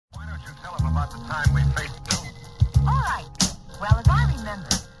Tell him about the time we faced doom. All right. Well, as I remember.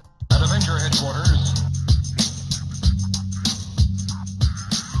 At Avenger headquarters.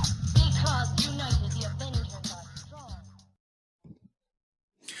 Because united, the Avengers are strong.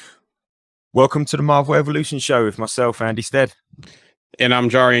 Welcome to the Marvel Evolution Show with myself, Andy Stead. And I'm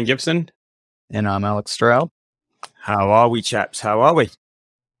Jarian Gibson. And I'm Alex Stroud. How are we, chaps? How are we?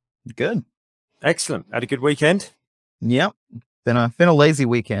 Good. Excellent. Had a good weekend? Yep. Been a lazy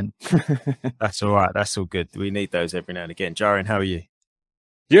weekend. That's all right. That's all good. We need those every now and again. Jarian, how are you?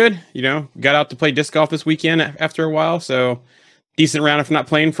 Good. Got out to play disc golf this weekend after a while. So decent round if not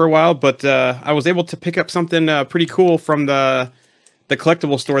playing for a while. But I was able to pick up something pretty cool from the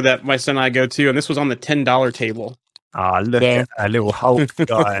collectible store that my son and I go to. And this was on the $10 table. Look at a little Hulk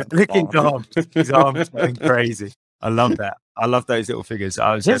guy. Look at Dom. His arms going crazy. I love that. I love those little figures.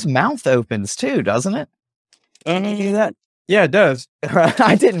 His mouth opens too, doesn't it? Can you do that? Yeah, it does.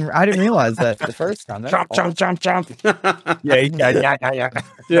 I didn't realize that the first time. Chomp. Yeah.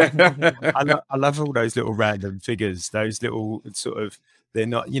 I love all those little random figures. Those little sort of, they're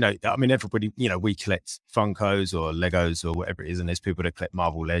not, I mean, everybody, we collect Funkos or Legos or whatever it is. And there's people that collect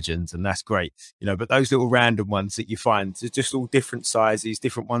Marvel Legends, and that's great, but those little random ones that you find, they're just all different sizes,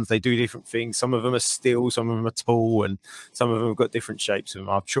 different ones. They do different things. Some of them are steel, some of them are tall, and some of them have got different shapes. And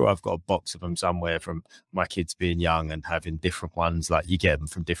I'm sure I've got a box of them somewhere from my kids being young and having different ones. Like you get them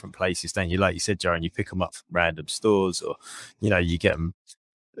from different places, don't you? Like you said, Jaron, you pick them up from random stores, or, you get them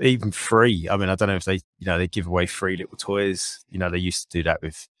even free. I mean, I don't know if they give away free little toys. They used to do that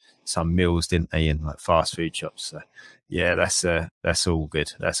with some meals, didn't they, in like fast food shops. So yeah, that's all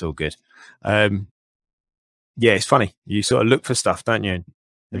good. That's all good. Yeah, it's funny. You sort of look for stuff, don't you?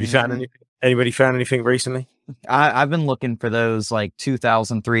 Have you found anything? Anybody found anything recently? I've been looking for those like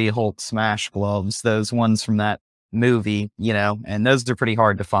 2003 Hulk smash gloves, those ones from that movie, and those are pretty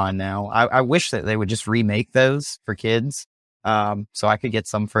hard to find now. I wish that they would just remake those for kids. So I could get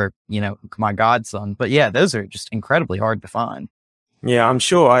some for, my godson. But yeah, those are just incredibly hard to find. Yeah, I'm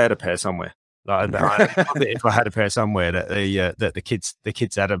sure I had a pair somewhere. Like, if I had a pair somewhere that the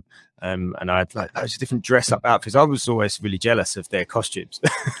kids had them, and I had like those different dress up outfits. I was always really jealous of their costumes.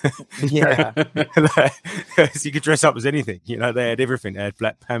 Yeah, because you could dress up as anything. They had everything. They had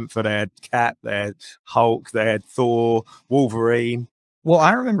Black Panther, they had Cap, they had Hulk, they had Thor, Wolverine. Well,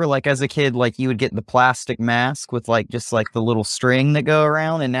 I remember like as a kid, like you would get the plastic mask with like just like the little string that go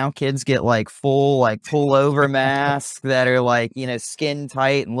around, and now kids get like full like pullover masks that are like, skin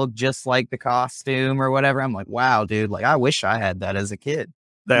tight and look just like the costume or whatever. I'm like, wow, dude, like I wish I had that as a kid.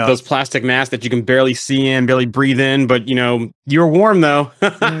 Those plastic masks that you can barely see in, barely breathe in, but you're warm though.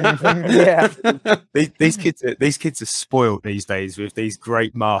 Yeah. These kids are spoiled these days with these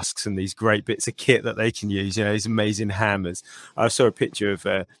great masks and these great bits of kit that they can use. These amazing hammers. I saw a picture of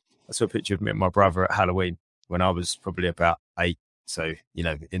me and my brother at Halloween when I was probably about 8. So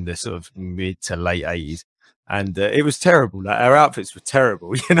in the sort of mid to late 80s. And it was terrible. Like our outfits were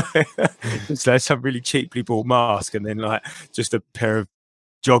terrible. Just like some really cheaply bought mask, and then like just a pair of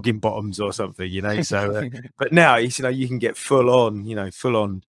jogging bottoms or something, so but now you can get full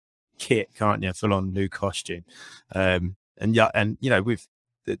on kit, can't you? Full on new costume, and with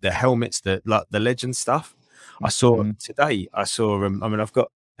the helmets, the legend stuff. I saw today. I mean, I've got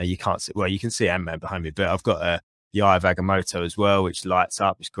you can't see, well, you can see Ant-Man behind me, but I've got the Eye of Agamotto as well, which lights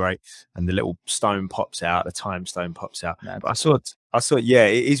up. It's great, and the little stone pops out. The time stone pops out. But I saw. Yeah,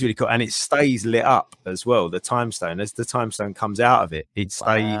 it is really cool, and it stays lit up as well. The time stone, as the time stone comes out of it, it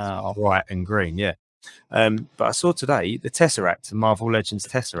stays bright and green. Yeah. But I saw today the Tesseract, the Marvel Legends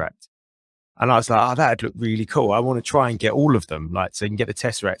Tesseract, and I was like, that'd look really cool. I want to try and get all of them, like so you can get the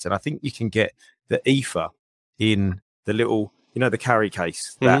Tesseract, and I think you can get the Ether in the little. The carry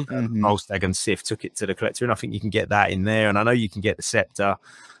case that Molstag and Sif took it to the collector, and I think you can get that in there. And I know you can get the Scepter,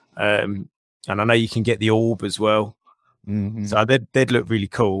 and I know you can get the Orb as well. So they'd look really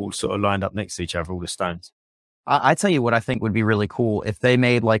cool, sort of lined up next to each other, all the stones. I tell you what I think would be really cool if they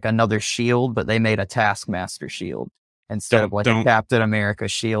made like another shield, but they made a Taskmaster shield instead of like a Captain America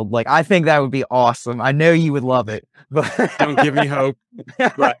shield. Like I think that would be awesome. I know you would love it, but don't give me hope.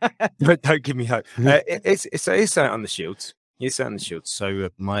 Right, but don't give me hope. It's something on the shields. He's on the shield. So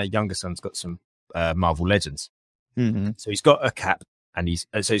my younger son's got some Marvel Legends. So he's got a cap, and he's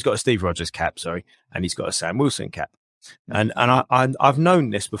got a Steve Rogers cap, and he's got a Sam Wilson cap. And I've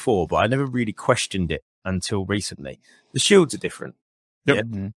known this before, but I never really questioned it until recently. The shields are different. Yep.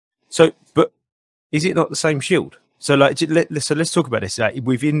 Yeah? So, but is it not the same shield? So let's talk about this.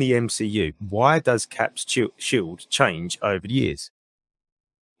 Within the MCU, why does Cap's shield change over the years?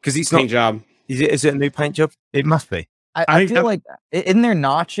 Because it's not paint job. Is it a new paint job? It must be. I I feel like isn't there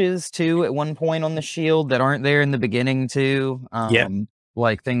notches too at one point on the shield that aren't there in the beginning too? Yeah.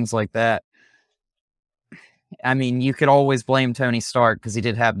 Like things like that. I mean, you could always blame Tony Stark because he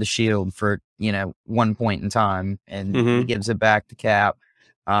did have the shield for, one point in time, and he Mhm. gives it back to Cap.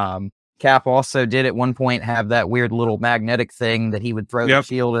 Cap also did at one point have that weird little magnetic thing that he would throw the Yep.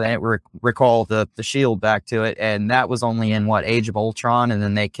 shield and it recall the shield back to it. And that was only in Age of Ultron, and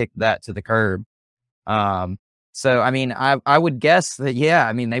then they kicked that to the curb. So, I mean, I would guess that,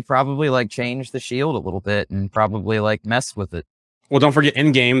 they probably like changed the shield a little bit and probably like messed with it. Well, don't forget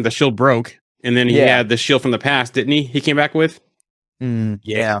Endgame, the shield broke, and then he Yeah. had the shield from the past, didn't he? He came back with.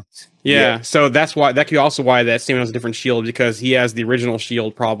 Yeah. Yeah, so that's why that could be also why that Sam has a different shield, because he has the original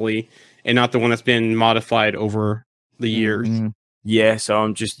shield probably, and not the one that's been modified over the years. Mhm. Yeah, so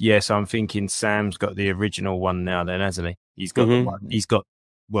I'm thinking Sam's got the original one now then, hasn't he? He's got the Mhm. one. He's got,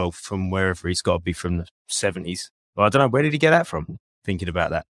 well, from wherever he's got to be from the 70s. Well, I don't know, where did he get that from? Thinking about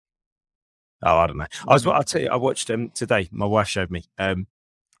that. Oh, I don't know. I'll tell you, I watched today, my wife showed me.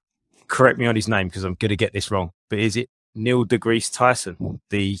 Correct me on his name because I'm going to get this wrong, but is it Neil deGrasse Tyson?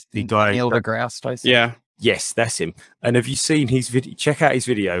 The guy. Neil deGrasse Tyson. Yeah, Yes, that's him. And have you seen his video? Check out his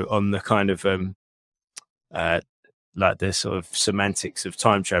video on the kind of like the sort of semantics of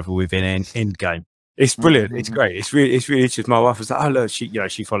time travel within Endgame. It's brilliant. It's great. It's really interesting. My wife was like, "Oh look,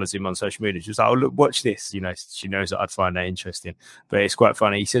 she follows him on social media. She was like, oh look, watch this." She knows that I'd find that interesting. But it's quite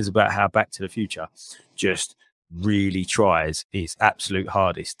funny. He says about how Back to the Future just really tries its absolute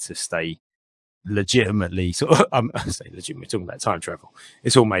hardest to stay legitimately I say legitimately talking about time travel.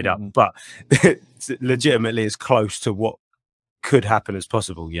 It's all made up, but it's legitimately as close to what could happen as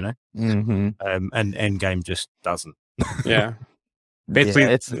possible, Mm-hmm. and Endgame just doesn't. yeah. Basically, Yeah,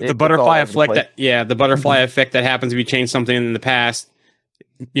 the it's butterfly all over the effect. place. The butterfly effect that happens if you change something in the past.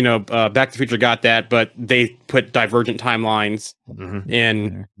 Back to the Future got that, but they put divergent timelines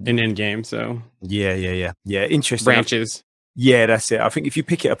in Endgame. So Yeah. Interesting. branches. Yeah, that's it. I think if you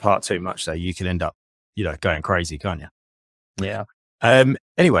pick it apart too much, though, you can end up, going crazy, can't you? Yeah.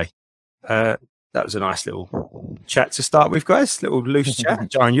 Anyway, that was a nice little chat to start with, guys. Little loose chat.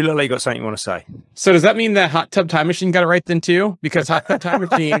 John, you look like you got something you want to say. So does that mean that Hot Tub Time Machine got it right then too? Because Hot Tub Time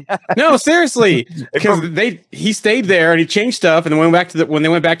Machine, no, seriously, because he stayed there and he changed stuff, and then when they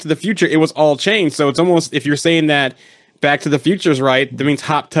went back to the future, it was all changed. So it's almost, if you're saying that Back to the Future is right, that means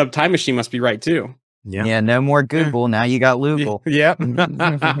Hot Tub Time Machine must be right too. Yeah. Yeah, no more Google. Now you got Lugal. Yep.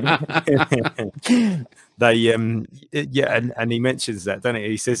 They and he mentions that, don't he?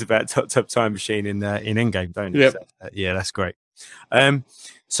 He says about Hot Tub Time Machine in Endgame, don't he? Yep. So, yeah, that's great.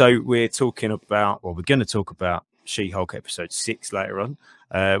 So we're going to talk about She-Hulk episode 6 later on.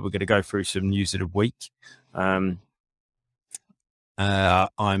 We're going to go through some news of the week. Have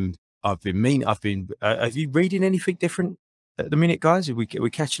you reading anything different at the minute, guys? Are we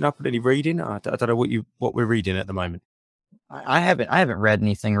catching up on any reading? I don't know what we're reading at the moment. I haven't read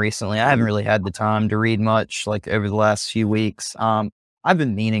anything recently. I haven't really had the time to read much like over the last few weeks. I've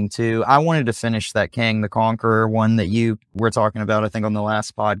been meaning to. I wanted to finish that Kang the Conqueror one that you were talking about, I think, on the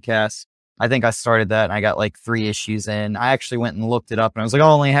last podcast. I think I started that and I got like 3 issues in. I actually went and looked it up and I was like, I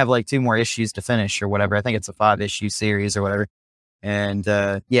only have like 2 more issues to finish or whatever. I think it's a 5-issue series or whatever. And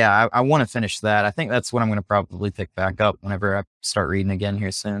I want to finish that. I think that's what I'm going to probably pick back up whenever I start reading again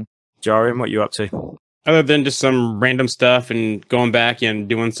here soon. Jarian, what you up to? Other than just some random stuff and going back and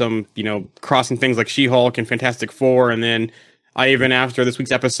doing some, crossing things like She-Hulk and Fantastic Four. And then I even, after this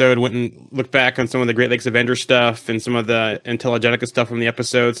week's episode, went and looked back on some of the Great Lakes Avengers stuff and some of the Intelligenica stuff from the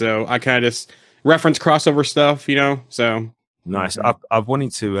episode. So I kind of just reference crossover stuff, so. Nice. I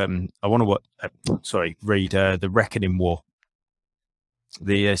wanted to, read The Reckoning War.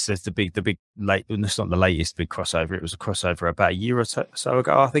 It's the big late. It's not the latest big crossover. It was a crossover about a year or so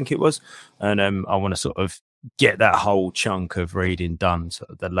ago, I think it was. And I want to sort of get that whole chunk of reading done. So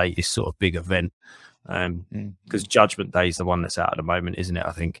the latest sort of big event, because Judgment Day is the one that's out at the moment, isn't it?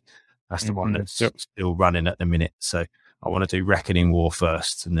 I think that's the one that's still running at the minute. So I want to do Reckoning War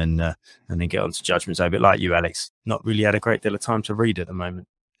first, and then get on to Judgment Day. A bit like you, Alex. Not really had a great deal of time to read at the moment.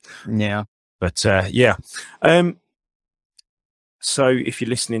 Yeah, but yeah. So if you're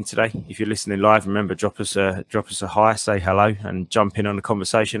listening today, if you're listening live, remember, drop us a hi, say hello, and jump in on the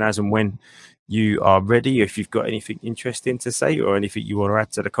conversation as and when you are ready. If you've got anything interesting to say or anything you want to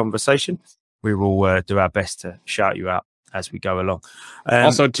add to the conversation, we will do our best to shout you out as we go along.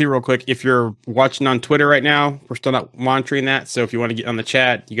 Also, too, real quick, if you're watching on Twitter right now, we're still not monitoring that. So if you want to get on the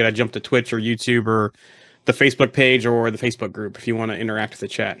chat, you got to jump to Twitch or YouTube or the Facebook page or the Facebook group if you want to interact with the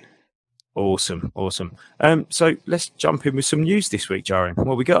chat. Awesome. So let's jump in with some news this week, Jaren.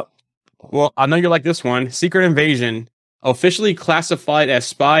 What we got? Well, I know you like this one. Secret Invasion officially classified as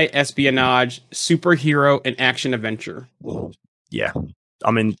spy, espionage, superhero, and action adventure. Yeah,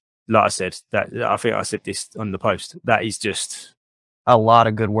 I mean, like I said, that I think I said this on the post. That is just A lot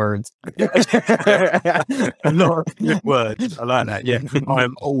of good words. a lot of good words. I like that. Yeah, I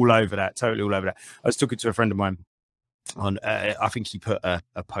am all over that. Totally all over that. I was talking to a friend of mine on. I think he put a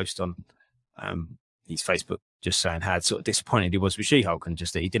post on his Facebook just saying how sort of disappointed he was with She-Hulk and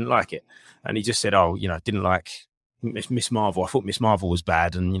just that he didn't like it. And he just said, "Oh, didn't like Miss Marvel. I thought Miss Marvel was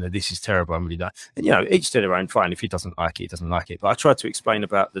bad, and this is terrible. I'm really not." And each to their own. Fine, if he doesn't like it, he doesn't like it. But I tried to explain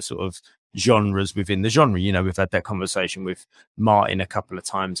about the sort of genres within the genre. We've had that conversation with Martin a couple of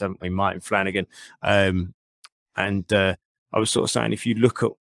times, haven't we? Martin Flanagan. And I was sort of saying, if you look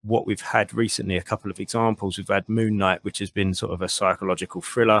at what we've had recently, a couple of examples, we've had Moon Knight, which has been sort of a psychological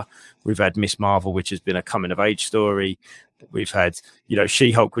thriller. We've had Miss Marvel, which has been a coming of age story. We've had,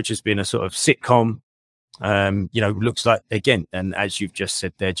 She-Hulk, which has been a sort of sitcom. Looks like, again, and as you've just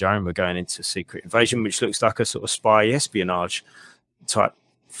said there, Joan, we're going into Secret Invasion, which looks like a sort of spy espionage type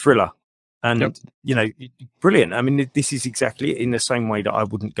thriller. And, brilliant. I mean, this is exactly in the same way that I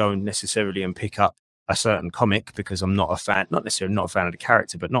wouldn't go necessarily and pick up a certain comic because I'm not a fan, not necessarily not a fan of the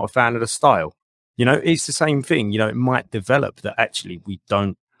character, but not a fan of the style. It's the same thing. It might develop that actually we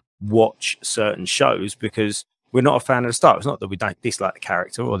don't watch certain shows because we're not a fan of the style. It's not that we don't dislike the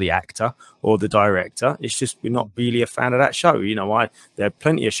character or the actor or the director. It's just we're not really a fan of that show. There are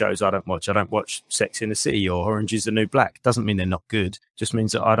plenty of shows I don't watch. I don't watch Sex in the City or Orange is the New Black. Doesn't mean they're not good. Just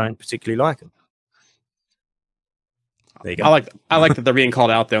means that I don't particularly like them. There you go. I like that they're being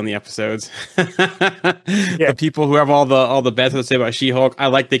called out there on the episodes. The people who have all the bad stuff to say about She-Hulk, I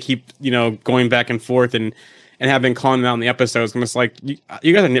like they keep going back and forth and have been calling them out in the episodes. I'm just like, you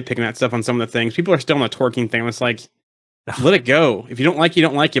guys are nitpicking that stuff on some of the things. People are still on the twerking thing. I'm just like, let it go. If you don't like it, you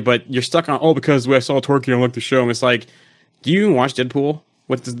don't like it. But you're stuck on because I saw twerking, I like the show. And it's like, do you even watch Deadpool?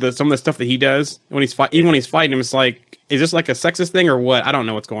 With some of the stuff that he does when he's even when he's fighting him, it's like, is this like a sexist thing or what? I don't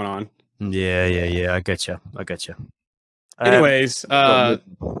know what's going on. Yeah. I get you. Anyways,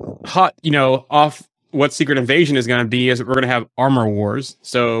 hot, off what Secret Invasion is going to be is we're going to have Armor Wars.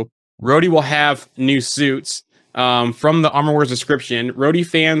 So Rhodey will have new suits. From the Armor Wars description, Rhodey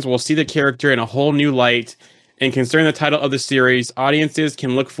fans will see the character in a whole new light. And concerning the title of the series, audiences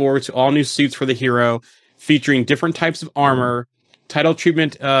can look forward to all new suits for the hero, featuring different types of armor. Title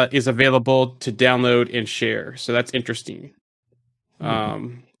treatment is available to download and share. So that's interesting.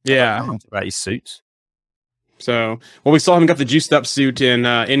 Yeah. About his suits. So, we saw him got the juiced up suit in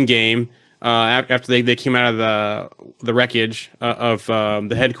Endgame after they came out of the wreckage of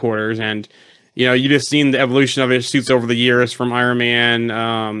the headquarters, and you just seen the evolution of his suits over the years from Iron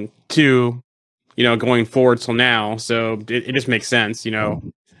Man to going forward till now. So it just makes sense,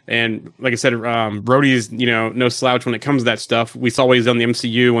 And like I said, Rhodey is no slouch when it comes to that stuff. We saw what he's done in the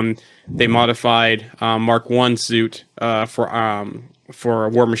MCU when they modified Mark I suit for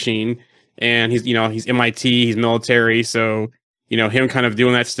War Machine. And he's MIT, he's military, so him kind of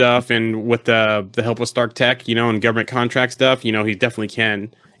doing that stuff, and with the help of Stark Tech, and government contract stuff, he definitely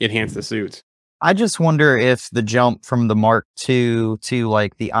can enhance the suits. I just wonder if the jump from the Mark II to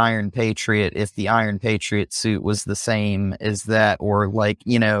like the Iron Patriot, if the Iron Patriot suit was the same as that, or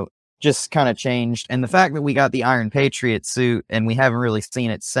just kind of changed. And the fact that we got the Iron Patriot suit and we haven't really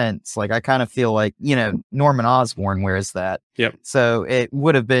seen it since, I kind of feel like, Norman Osborn wears that. Yep. So it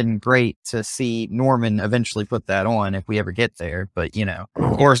would have been great to see Norman eventually put that on if we ever get there, but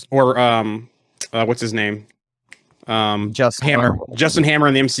Or what's his name? Justin Hammer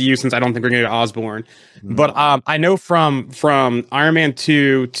in the MCU, since I don't think we're going to get Osborn. But I know from Iron Man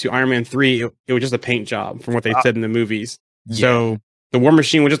 2 to Iron Man 3, it was just a paint job from what they said in the movies. Yeah. So the War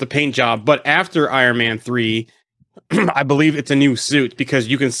Machine was just a paint job. But after Iron Man 3, I believe it's a new suit because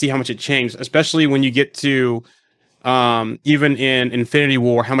you can see how much it changed, especially when you get to even in Infinity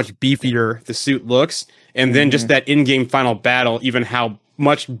War, how much beefier the suit looks. And then just that in-game final battle, even how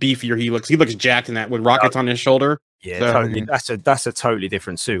much beefier he looks. He looks jacked in that with rockets on his shoulder. Yeah, so, totally. That's a totally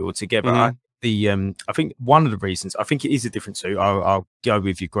different suit altogether. I think one of the reasons, I think it is a different suit. I'll go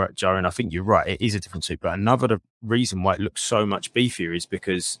with you, Joe, and I think you're right. It is a different suit. But another reason why it looks so much beefier is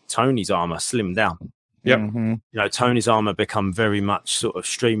because Tony's armor slimmed down. Yep. Tony's armor become very much sort of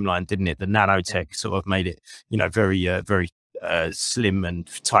streamlined, didn't it? The nanotech sort of made it, very slim and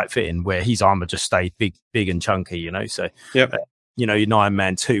tight fitting, where his armor just stayed big and chunky. So yep. In Iron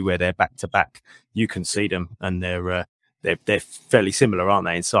Man 2, where they're back to back, you can see them, and they're fairly similar, aren't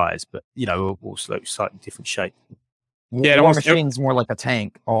they, in size? But also slightly different shape. Yeah, War Machine's more like a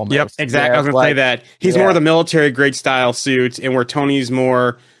tank. Almost. Yep, exactly. I was going to say that he's more of the military grade style suit, and where Tony's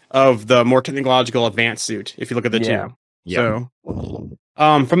more of the more technological advanced suit. If you look at the two. Yeah. So,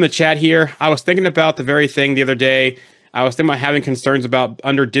 from the chat here, I was thinking about the very thing the other day. I was thinking about having concerns about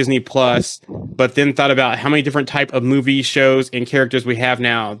under Disney Plus, but then thought about how many different type of movies, shows, and characters we have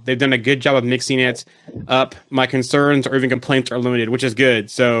now. They've done a good job of mixing it up. My concerns or even complaints are limited, which is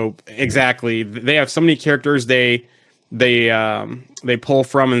good. So exactly, they have so many characters they pull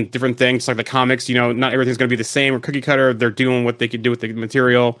from and different things like the comics. Not everything's going to be the same or cookie cutter. They're doing what they could do with the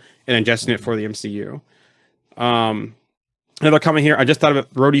material and adjusting it for the MCU. Another comment here. I just thought of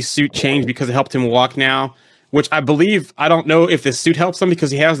Rhodey's suit change because it helped him walk now. Which I believe, I don't know if this suit helps him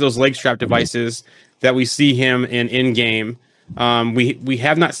because he has those leg strap devices that we see him in Endgame. We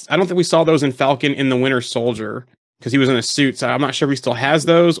have not, I don't think we saw those in Falcon in the Winter Soldier because he was in a suit. So I'm not sure if he still has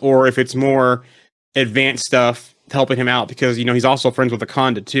those or if it's more advanced stuff helping him out because, he's also friends with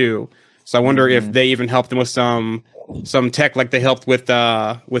Wakanda too. So I wonder if they even helped him with some tech like they helped with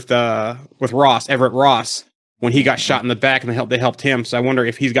Ross, Everett Ross. When he got shot in the back and they helped him. So I wonder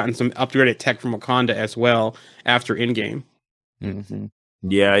if he's gotten some upgraded tech from Wakanda as well after Endgame. Mm-hmm.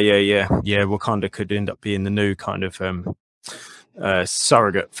 Yeah. Wakanda could end up being the new kind of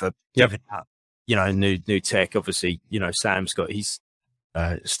surrogate for giving out, new tech. Obviously, Sam's got his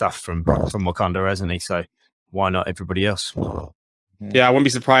stuff from Wakanda, hasn't he? So why not everybody else? Yeah, I wouldn't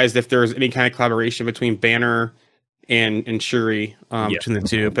be surprised if there's any kind of collaboration between Banner and Shuri between the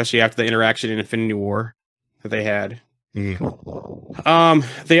two, especially after the interaction in Infinity War that they had.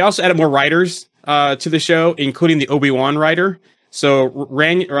 They also added more writers to the show, including the Obi-Wan writer. So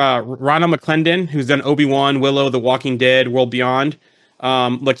Rana McClendon, who's done Obi-Wan, Willow, The Walking Dead, World Beyond.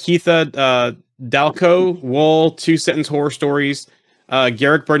 Lakeitha Dalco, Wool, Two Sentence Horror Stories.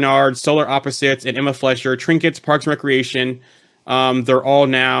 Garrick Bernard, Solar Opposites, and Emma Fletcher, Trinkets, Parks and Recreation. They're all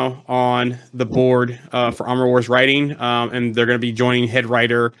now on the board for Armor Wars writing, and they're going to be joining head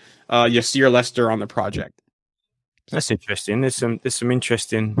writer Yasir Lester on the project. That's interesting. There's some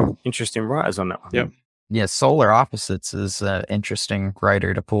interesting writers on that one. Yep. Yeah, Solar Opposites is an interesting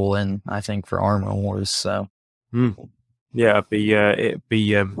writer to pull in, I think, for Armor Wars. So, yeah, it'd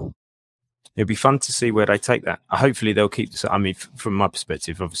be fun to see where they take that. Hopefully, they'll keep. I mean, from my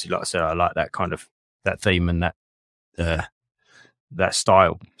perspective, obviously, like I said, I like that kind of that theme and that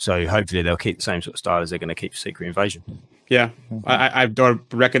style. So hopefully, they'll keep the same sort of style as they're going to keep Secret Invasion. Yeah, I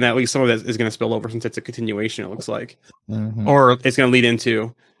reckon that at least some of that is going to spill over since it's a continuation, it looks like. Or it's going to lead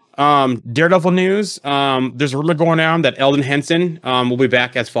into. Daredevil news. There's a rumor going on that Eldon Henson will be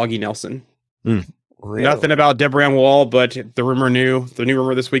back as Foggy Nelson. really? Nothing about Deborah Ann Wall, but the new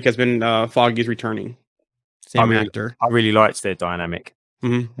rumor this week has been Foggy's returning. Same actor. I really liked their dynamic.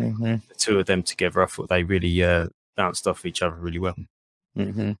 Mm-hmm. The two of them together, I thought they really bounced off each other really well.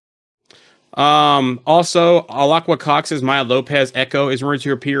 Mm-hmm. Also, Alakwa Cox's Maya Lopez Echo is rumored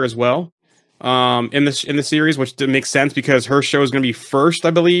to appear as well in the series, which makes sense because her show is going to be first,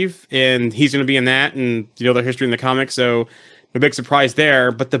 I believe, and he's going to be in that, and the history in the comics. So no big surprise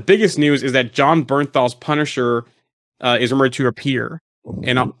there. But the biggest news is that John Bernthal's Punisher is rumored to appear,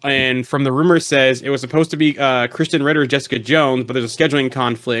 and from the rumor says it was supposed to be Kristen Ritter, Jessica Jones, but there's a scheduling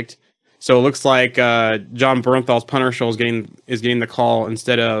conflict. So it looks like John Bernthal's Punisher is getting the call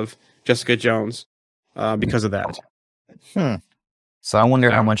instead of Jessica Jones because of that. So I wonder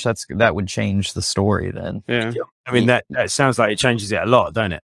how much that would change the story then. Yeah. I mean, that sounds like it changes it a lot,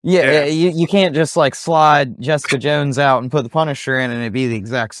 don't it? Yeah. You can't just like slide Jessica Jones out and put the Punisher in and it'd be the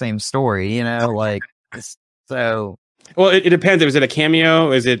exact same story, so. Well, it depends. Is it a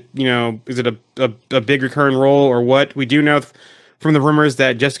cameo? Is it a big recurring role or what? We do know from the rumors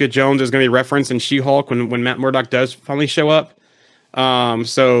that Jessica Jones is going to be referenced in She-Hulk when Matt Murdock does finally show up.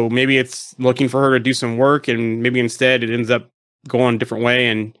 So maybe it's looking for her to do some work, and maybe instead it ends up going a different way,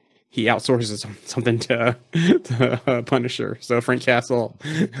 and he outsources something to Punisher. So Frank Castle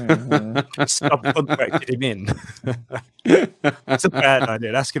subcontracted him in. That's a bad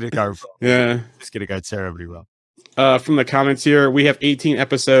idea. That's going to go wrong. Yeah, it's going to go terribly wrong. From the comments here, we have 18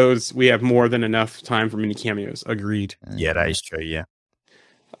 episodes. We have more than enough time for many cameos. Agreed. Yeah, that is true. Yeah.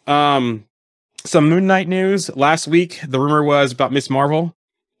 Some Moon Knight news. Last week, the rumor was about Miss Marvel.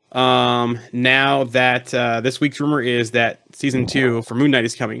 Now that this week's rumor is that season 2 for Moon Knight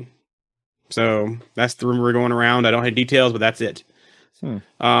is coming. So that's the rumor going around. I don't have details, but that's it.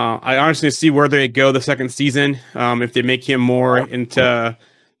 I honestly see where they go the second season. If they make him more into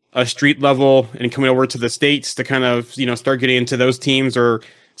a street level and coming over to the States to kind of, start getting into those teams or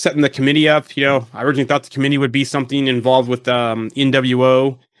setting the committee up. I originally thought the committee would be something involved with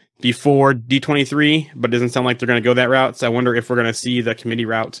NWO before D23, but it doesn't sound like they're going to go that route. So I wonder if we're going to see the committee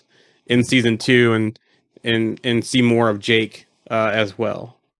route in season 2 and see more of Jake as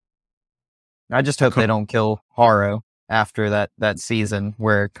well. I just hope they don't kill Haro after that season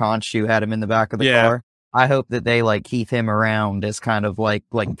where Khonshu had him in the back of the Yeah. car. I hope that they like keep him around as kind of like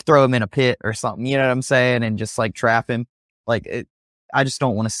throw him in a pit or something, you know what I'm saying, and just like trap him. I just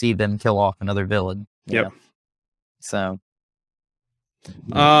don't want to see them kill off another villain. you Yep. know? So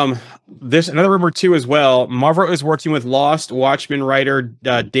There's another rumor too as well. Marvel is working with Lost Watchmen writer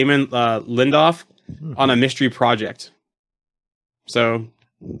Damon Lindelof on a mystery project. So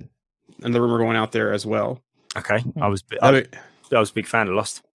another rumor going out there as well. Okay, I was I- a big fan of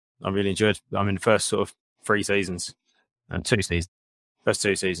Lost. I really enjoyed. I mean, the first sort of 3 seasons and 2 seasons. First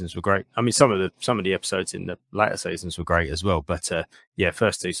 2 seasons were great. I mean, some of the episodes in the later seasons were great as well. But yeah,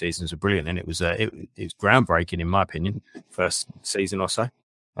 first 2 seasons were brilliant, and it was groundbreaking in my opinion. First season or so.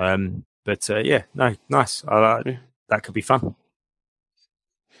 Yeah, no, nice. That could be fun.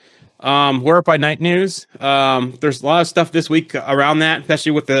 We're Up by Night news. There's a lot of stuff this week around that,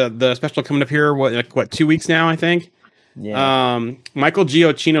 especially with the special coming up here. What 2 weeks now, I think. yeah, Michael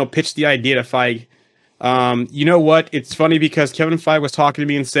Giacchino pitched the idea to Feige. You know what? It's funny because Kevin Feige was talking to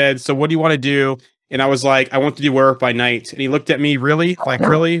me and said, "So what do you want to do?" And I was like, "I want to do Werewolf by Night." And he looked at me, really? Like,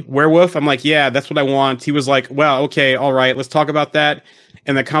 really? Werewolf? I'm like, "Yeah, that's what I want." He was like, "Well, okay, all right, let's talk about that."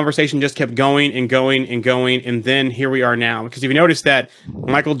 And the conversation just kept going and going and going. And then here we are now. Because if you notice that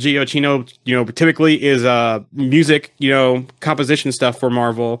Michael Giacchino, typically is music, composition stuff for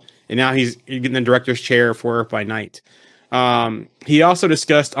Marvel. And now he's getting the director's chair for Werewolf by Night. He also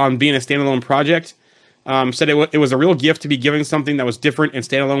discussed on being a standalone project. Said it was a real gift to be giving something that was different and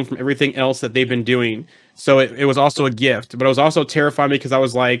standalone from everything else that they've been doing. So it was also a gift, but it was also terrifying because I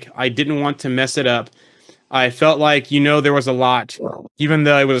was like, I didn't want to mess it up. I felt like, there was a lot, even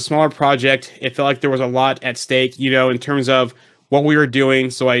though it was a smaller project, it felt like there was a lot at stake, in terms of what we were doing.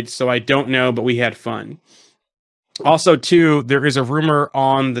 So I don't know, but we had fun. Also, too, there is a rumor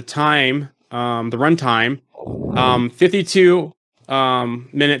on the time, the runtime, 52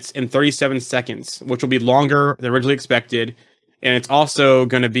 minutes and 37 seconds, which will be longer than originally expected. And it's also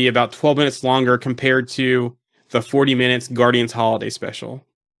going to be about 12 minutes longer compared to the 40 minutes Guardians Holiday Special.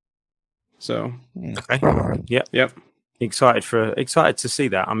 So, Okay. yep. Excited to see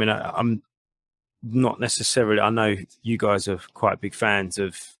that. I mean, I'm not necessarily. I know you guys are quite big fans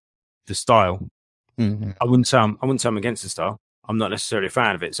of the style. Mhm. I wouldn't say I'm against the style. I'm not necessarily a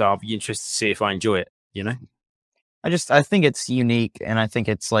fan of it, so I'll be interested to see if I enjoy it. I think it's unique, and I think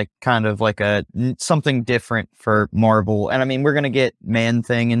it's like kind of like something different for Marvel. And I mean, we're gonna get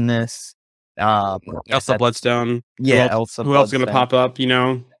Man-Thing in this. Elsa Bloodstone. Yeah, Who else is going to pop up,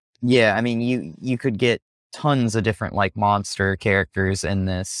 Yeah, I mean, you could get tons of different like monster characters in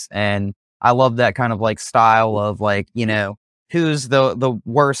this, and I love that kind of like style of like, who's the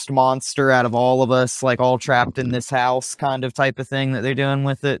worst monster out of all of us, like all trapped in this house kind of type of thing that they're doing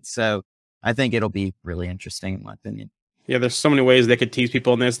with it. So I think it'll be really interesting in my opinion. Yeah, there's so many ways they could tease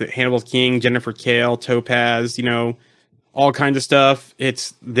people in this. That Hannibal King, Jennifer Kale, Topaz, all kinds of stuff.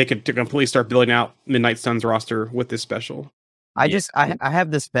 They could completely start building out Midnight Suns roster with this special. I have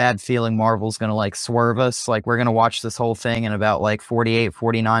this bad feeling Marvel's going to like swerve us. Like we're going to watch this whole thing and about like 48,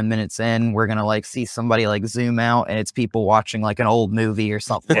 49 minutes in, we're going to like see somebody like zoom out and it's people watching like an old movie or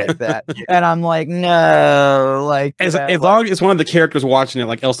something like that. And I'm like, no, like As long as one of the characters watching it,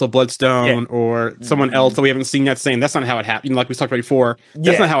 like Elsa Bloodstone or someone else that we haven't seen yet saying that's not how it happened. Like we talked about before,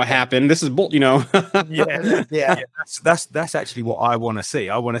 that's not how it happened. This is yeah. That's actually what I want to see.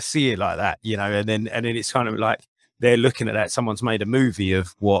 I want to see it like that, and then it's kind of like they're looking at that. Someone's made a movie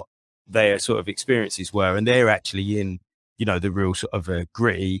of what their sort of experiences were, and they're actually in, the real sort of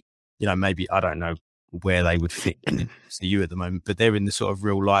gritty, maybe I don't know where they would fit in the MCU at the moment, but they're in the sort of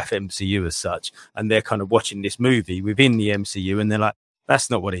real life MCU as such, and they're kind of watching this movie within the MCU, and they're like, that's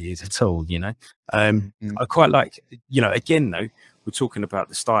not what it is at all, I quite like, again though, we're talking about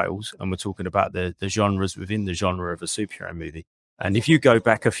the styles and we're talking about the genres within the genre of a superhero movie. And if you go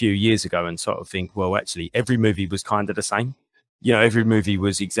back a few years ago and sort of think, well, actually, every movie was kind of the same. Every movie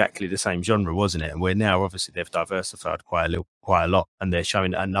was exactly the same genre, wasn't it? And where now, obviously, they've diversified quite a lot, and they're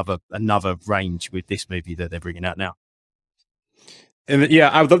showing another range with this movie that they're bringing out now. And yeah,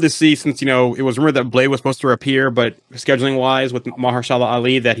 I would love to see, since it was rumored that Blade was supposed to appear, but scheduling wise with Mahershala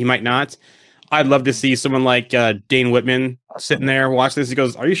Ali that he might not. I'd love to see someone like Dane Whitman sitting there watch this. He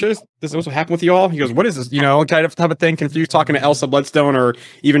goes, "Are you sure this is what happened with you all?" He goes, "What is this?" Kind of type of thing. Confused, talking to Elsa Bloodstone or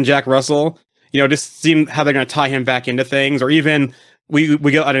even Jack Russell. Just seeing how they're going to tie him back into things, or even we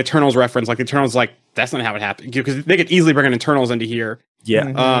get an Eternals reference. Like the Eternals, like that's not how it happened, because they could easily bring an Eternals into here.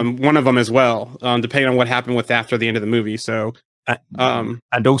 Yeah, one of them as well, depending on what happened with after the end of the movie. So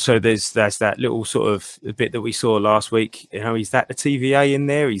And also, there's that little sort of bit that we saw last week. You know, is that the TVA in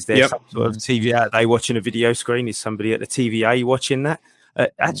there? Is there Yep. some sort of TVA? Are they watching a video screen? Is somebody at the TVA watching that?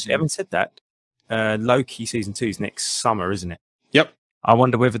 Actually, having said that, Loki season 2 is next summer, isn't it? Yep. I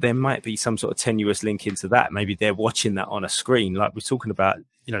wonder whether there might be some sort of tenuous link into that. Maybe they're watching that on a screen, like we're talking about.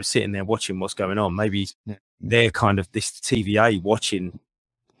 You know, sitting there watching what's going on. Maybe they're kind of this TVA watching,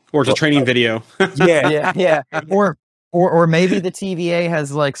 Or just a training video. yeah, yeah. Or maybe the TVA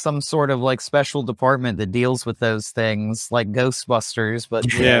has like some sort of like special department that deals with those things, like Ghostbusters,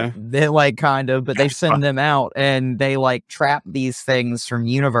 but you know, they like kind of, but they send them out and they like trap these things from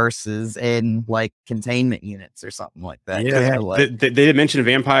universes in like containment units or something like that. Yeah. Like, They did mention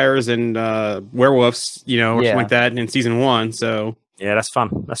vampires and werewolves, you know, or something like that in season 1. So yeah, that's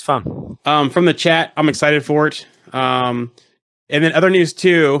fun. That's fun. from the chat, I'm excited for it. And then other news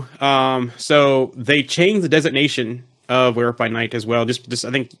too. So they changed the designation of Werewolf by Night as well. Just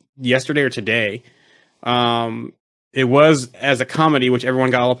I think yesterday or today. It was as a comedy, which everyone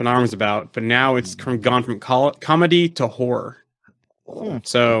got all up in arms about, but now it's gone from comedy to horror.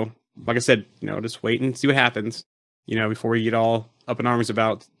 So, like I said, you know, just wait and see what happens, you know, before we get all up in arms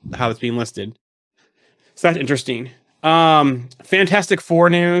about how it's being listed. So that's interesting. Fantastic Four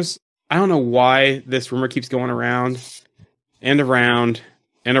news. I don't know why this rumor keeps going around and around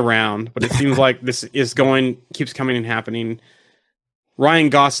and around, but it seems like this keeps coming and happening. Ryan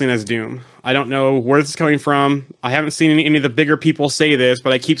Gosling as Doom. I don't know where this is coming from. I haven't seen any of the bigger people say this,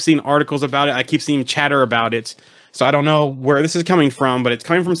 but I keep seeing articles about it. I keep seeing chatter about it. So I don't know where this is coming from, but it's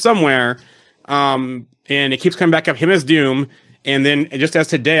coming from somewhere. And it keeps coming back up, him as Doom. And then just as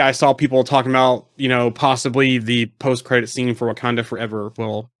today, I saw people talking about, you know, possibly the post-credit scene for Wakanda Forever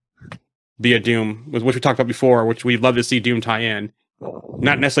will be a Doom, which we talked about before, which we'd love to see Doom tie in.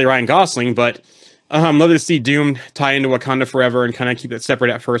 Not necessarily Ryan Gosling, but love to see Doom tie into Wakanda Forever and kind of keep it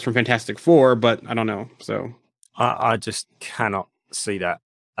separate at first from Fantastic Four, but I don't know. So I just cannot see that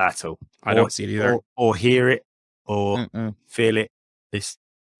at all. I don't see it either. Or hear it, or feel it.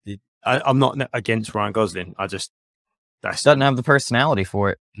 I'm not against Ryan Gosling. doesn't have the personality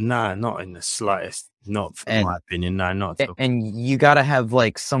for it. No, not in the slightest. Not from my opinion. No, not at all. And you got to have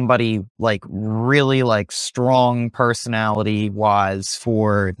like somebody like really like strong personality wise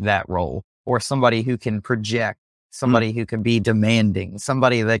for that role, or somebody who can project, somebody who can be demanding,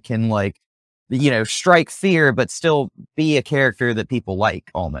 somebody that can like, you know, strike fear, but still be a character that people like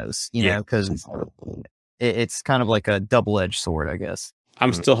almost, you know, because it's kind of like a double-edged sword, I guess.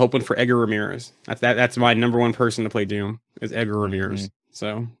 I'm still hoping for Edgar Ramirez. That's my number one person to play Doom is Edgar Ramirez.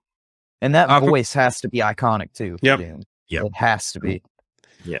 So, and that voice has to be iconic too. Yep. Doom. Yep. It has to be.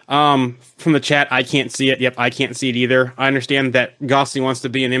 Yeah. From the chat, I can't see it. Yep, I can't see it either. I understand that Gosling wants to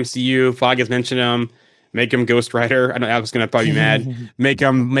be in MCU. Fog has mentioned him. Make him Ghost Rider. I know Alex is gonna probably be mad. Make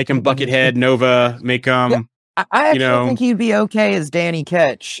him Buckethead, Nova. Make him. I actually think he'd be okay as Danny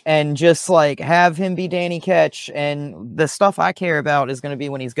Ketch, and just like have him be Danny Ketch, and the stuff I care about is going to be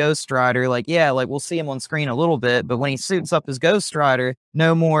when he's Ghost Rider. Like, yeah, like we'll see him on screen a little bit, but when he suits up as Ghost Rider,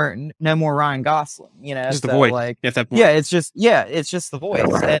 no more Ryan Gosling. You know, Just the voice. Like, At that point. it's just the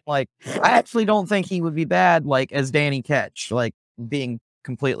voice. And like, I actually don't think he would be bad like as Danny Ketch. Like, being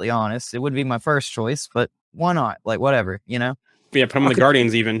completely honest, it would be my first choice, but why not? Like, whatever, you know. Yeah, put him in the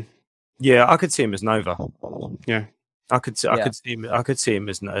Guardians even. Yeah, I could see him as Nova. Yeah, I could see him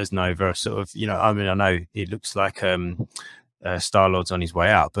as Nova. Sort of, you know. I mean, I know it looks like Star-Lord's on his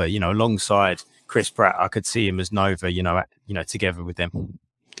way out, but you know, alongside Chris Pratt, I could see him as Nova. You know, together with them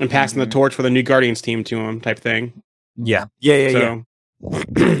and passing the torch for the new Guardians team to him, type thing. Yeah.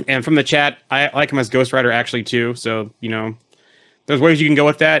 And from the chat, I like him as Ghost Rider actually too. So you know, there's ways you can go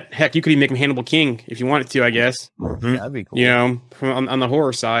with that. Heck, you could even make him Hannibal King if you wanted to, I guess. That'd be cool. You know, on the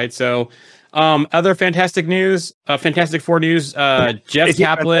horror side. So, other Fantastic news, Fantastic Four news. Jeff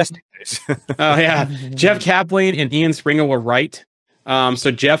Kaplan. Jeff Kaplan and Ian Springer were right.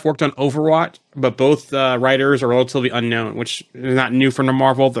 So Jeff worked on Overwatch, but both writers are relatively unknown, which is not new for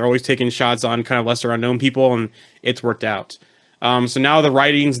Marvel. They're always taking shots on kind of lesser unknown people, and it's worked out. So now the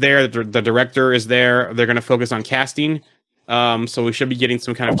writing's there. The director is there. They're going to focus on casting. So we should be getting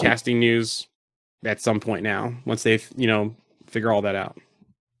some kind of casting news at some point now, once they've, you know, figure all that out.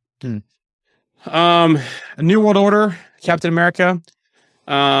 A New World Order, Captain America.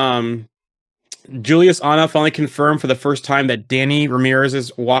 Julius Anna finally confirmed for the first time that Danny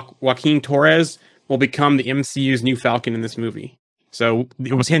Ramirez's Joaquin Torres will become the MCU's new Falcon in this movie. So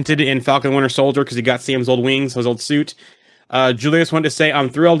it was hinted in Falcon Winter Soldier because he got Sam's old wings, his old suit. Julius wanted to say, I'm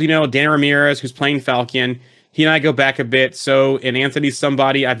thrilled, you know, Danny Ramirez, who's playing Falcon, he and I go back a bit. So, and Anthony's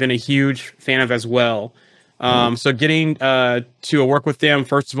somebody I've been a huge fan of as well. So getting to work with them,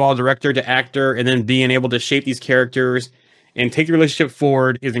 first of all, director to actor, and then being able to shape these characters and take the relationship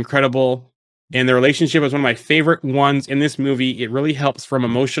forward is incredible. And the relationship is one of my favorite ones in this movie. It really helps from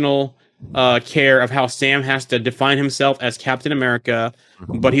emotional care of how Sam has to define himself as Captain America,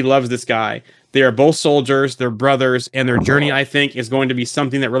 but he loves this guy. They are both soldiers, they're brothers, and their journey, I think, is going to be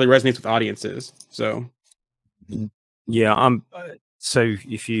something that really resonates with audiences. So, yeah, so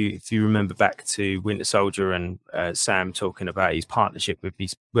if you remember back to Winter Soldier and Sam talking about his partnership with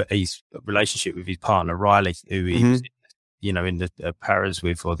his relationship with his partner Riley, who he was, in the paras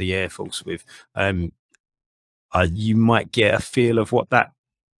with or the Air Force with, you might get a feel of what that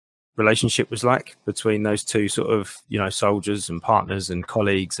relationship was like between those two sort of soldiers and partners and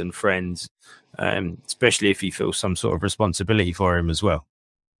colleagues and friends, especially if you feel some sort of responsibility for him as well.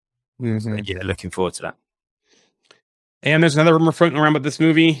 So, yeah, looking forward to that. And there's another rumor floating around about this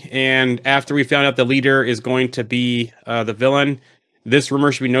movie, and after we found out the leader is going to be the villain, this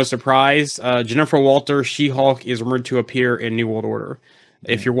rumor should be no surprise. Jennifer Walters, She-Hulk, is rumored to appear in New World Order.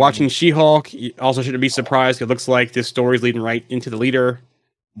 If you're watching She-Hulk, you also shouldn't be surprised. It looks like this story is leading right into the leader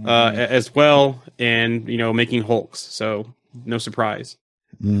as well, and making Hulks. So no surprise.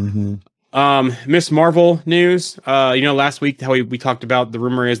 Miss Marvel news. Last week how we talked about the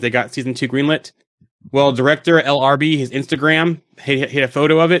rumor is they got season 2 greenlit. Well, director LRB, his Instagram hit a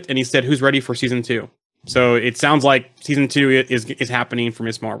photo of it, and he said, "Who's ready for season 2?" So it sounds like season 2 is happening for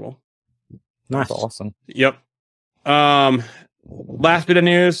Miss Marvel. Nice, That's awesome. Yep. Last bit of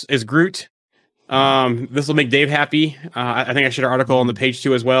news is Groot. This will make Dave happy. I think I shared an article on the page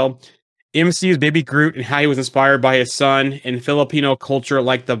too as well. MCU's Baby Groot and how he was inspired by his son in Filipino culture,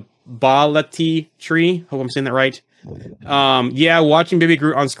 like the Balati tree. Hope I'm saying that right. Watching Baby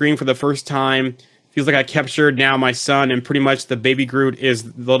Groot on screen for the first time feels like I captured now my son, and pretty much the Baby Groot is a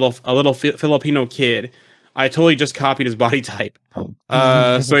little Filipino kid. I totally just copied his body type.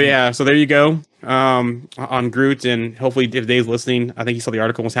 So there you go. On Groot, and hopefully if Dave's listening, I think he saw the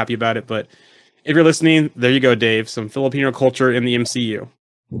article and was happy about it, but if you're listening, there you go, Dave. Some Filipino culture in the MCU.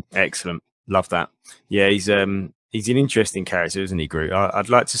 Excellent. Love that. Yeah, he's an interesting character, isn't he, Groot? I'd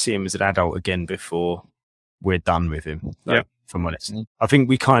like to see him as an adult again before we're done with him. Yeah, if I'm honest. I think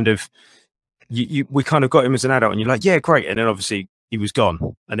we kind of we kind of got him as an adult, and you're like, yeah, great. And then obviously he was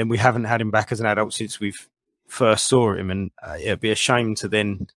gone, and then we haven't had him back as an adult since we've first saw him, and it'd be a shame to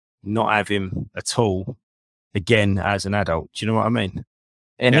then not have him at all again as an adult. Do you know what I mean?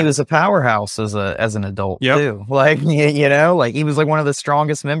 And he was a powerhouse as an adult too. Like, like he was like one of the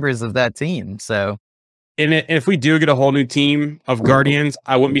strongest members of that team. So, and if we do get a whole new team of Guardians,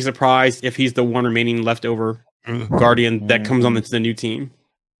 I wouldn't be surprised if he's the one remaining leftover Guardian that comes on into the new team.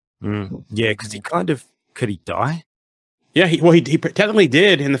 Yeah, because could he die? Yeah, he technically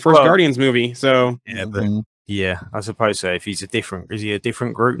did in the first Guardians movie. So yeah, but I suppose so. If is he a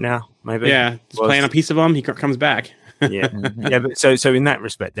different Groot now? Maybe. Yeah, just playing a piece of him, he comes back. Yeah, but so in that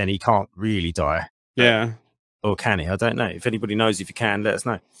respect, then he can't really die. Yeah, or can he? I don't know. If anybody knows, if you can, let us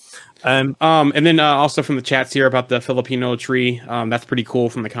know. And then also from the chats here about the Filipino tree, that's pretty cool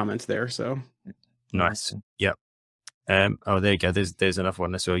from the comments there. So nice. Yep. There you go. There's another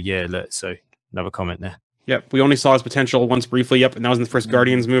one as well. Yeah, so another comment there. Yep. We only saw his potential once briefly. Yep, and that was in the first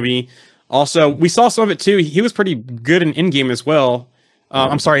Guardians movie. Also, we saw some of it too. He was pretty good in Endgame as well.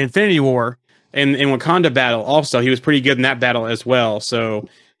 Infinity War. And in Wakanda battle, also he was pretty good in that battle as well. So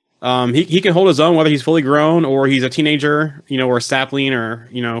he can hold his own whether he's fully grown or he's a teenager, or a sapling, or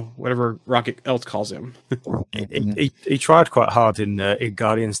whatever Rocket else calls him. he tried quite hard in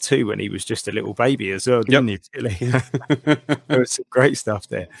Guardians 2 when he was just a little baby as well, didn't he? Really? There was some great stuff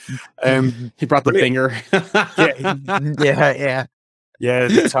there. He brought the finger. Yeah,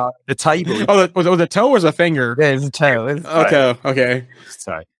 the table. Oh, was it a toe or was it a finger? Yeah, it's a toe. Okay.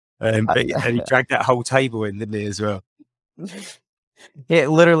 So. And he dragged that whole table in, didn't he, as well? Yeah,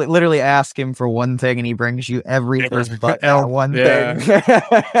 literally ask him for one thing, and he brings you everything but that one thing.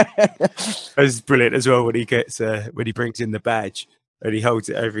 It's brilliant as well when he gets when he brings in the badge and he holds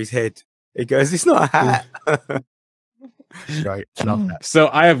it over his head. He goes, "It's not a hat." Right. Love that.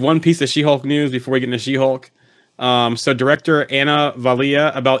 So I have one piece of She-Hulk news before we get into She-Hulk. So director Anna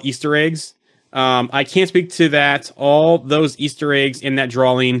Valia about Easter eggs. I can't speak to that. All those Easter eggs in that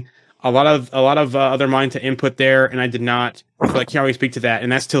drawing, a lot of other mind to input there, and I did not. So I can't really speak to that.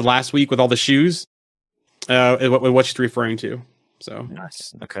 And that's to last week with all the shoes. What she's referring to. So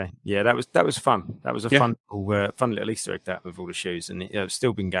nice. Okay. Yeah, that was fun. That was a fun little Easter egg that with all the shoes, and it's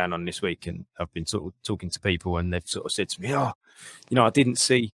still been going on this week. And I've been sort of talking to people, and they've sort of said to me, "Oh, I didn't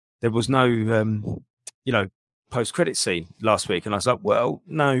see there was no post-credit scene last week," and I was like, "Well,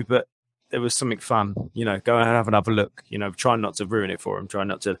 no, but." there was something fun, go and have another look, trying not to ruin it for them, trying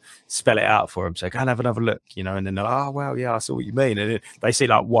not to spell it out for them. So go and have another look, and then they're like, oh, well, yeah, I saw what you mean. And then they see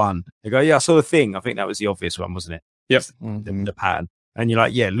like one, they go, yeah, I saw the thing. I think that was the obvious one, wasn't it? Yep. The pattern. And you're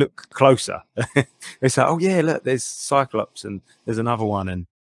like, yeah, look closer. It's like, oh yeah, look, there's Cyclops and there's another one. And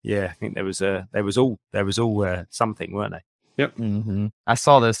yeah, I think there was all something, weren't they? Yep. I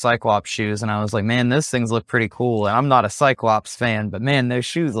saw those Cyclops shoes and I was like, man, those things look pretty cool. And I'm not a Cyclops fan, but man, those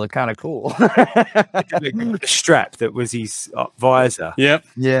shoes look kind of cool. The strap that was his visor. Yep.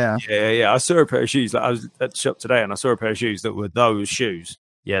 Yeah. Yeah. I saw a pair of shoes. I was at the shop today and I saw a pair of shoes that were those shoes.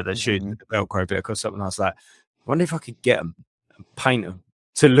 Yeah, the shoes, the Velcro bit or something. I was like, I wonder if I could get them and paint them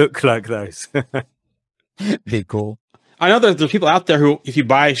to look like those. Be cool. I know that there's people out there who, if you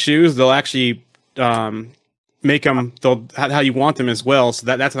buy shoes, they'll actually make them how you want them as well. So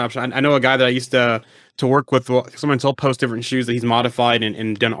that's an option. I know a guy that I used to work with. Someone will post different shoes that he's modified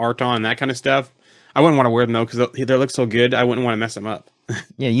and done art on and that kind of stuff. I wouldn't want to wear them though because they look so good. I wouldn't want to mess them up.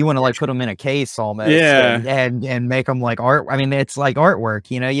 Yeah, you want to like put them in a case almost. Yeah, and make them like art. I mean, it's like artwork.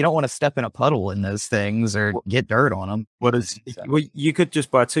 You don't want to step in a puddle in those things or get dirt on them. Well, you could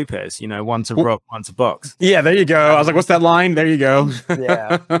just buy two pairs. One to rock, one to box. Yeah, there you go. I was like, what's that line? There you go.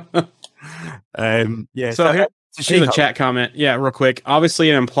 Yeah. Yeah. So here's a chat comment. Yeah, real quick. Obviously,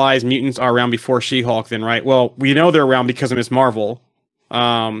 it implies mutants are around before She-Hulk. Then, right? Well, we know they're around because of Ms. Marvel.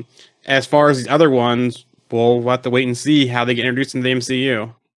 As far as these other ones, we'll have to wait and see how they get introduced into the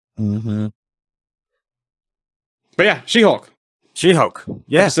MCU. But yeah, She-Hulk.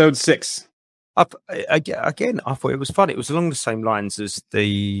 Yeah. Episode 6. Again, I thought it was fun. It was along the same lines as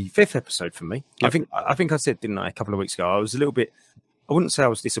the 5th episode for me. Yep. I think I said, didn't I, a couple of weeks ago, I was a little bit, I wouldn't say I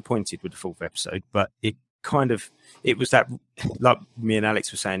was disappointed with the 4th episode, but it was that, like me and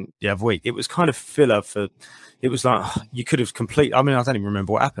Alex were saying the other week, it was kind of filler it was like, you could have I don't even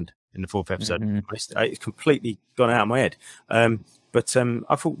remember what happened in the 4th episode. It's completely gone out of my head. But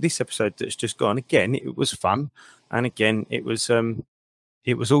I thought this episode that's just gone, again, it was fun. And again, it was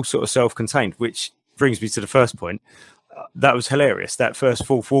all sort of self-contained, which brings me to the first point. That was hilarious. That first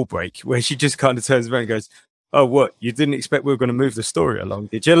fourth wall break where she just kind of turns around and goes, oh, what? You didn't expect we were going to move the story along,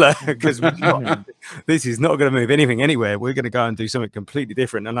 did you? Because this is not going to move anything anywhere. We're going to go and do something completely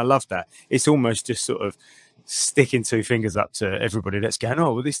different. And I love that. It's almost just sort of sticking two fingers up to everybody that's going,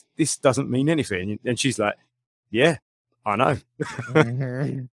 oh, well, this doesn't mean anything. And she's like, yeah, I know.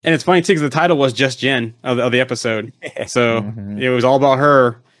 And it's funny, too, because the title was Just Jen of the episode. Yeah. So it was all about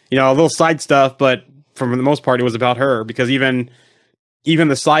her. A little side stuff, but for the most part, it was about her. Because even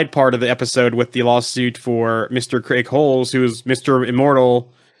the side part of the episode with the lawsuit for Mr. Craig Holes, who's Mr.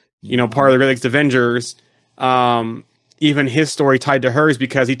 Immortal, part of the Great Lakes Avengers, even his story tied to hers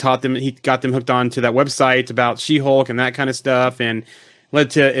because he got them hooked on to that website about She-Hulk and that kind of stuff, and led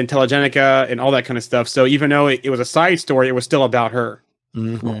to Intelligenica and all that kind of stuff. So even though it was a side story, it was still about her.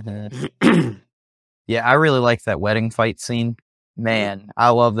 Yeah, I really like that wedding fight scene. Man, I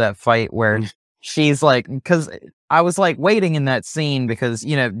love that fight where she's like, because I was like waiting in that scene because,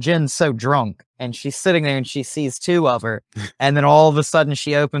 Jen's so drunk and she's sitting there and she sees two of her. And then all of a sudden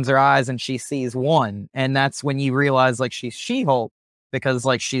she opens her eyes and she sees one. And that's when you realize like she's She-Hulk because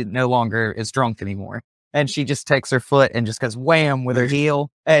like she no longer is drunk anymore. And she just takes her foot and just goes wham with her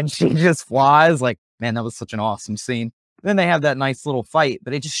heel and she just flies. Like, man, that was such an awesome scene. Then they have that nice little fight,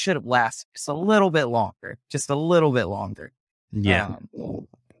 but it just should have lasted just a little bit longer. Yeah.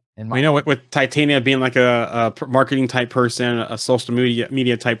 With Titania being like a marketing type person, a social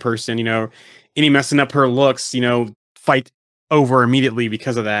media type person, any messing up her looks, fight over immediately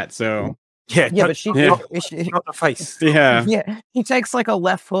because of that. So yeah, but she not the face. Yeah. Yeah, he takes like a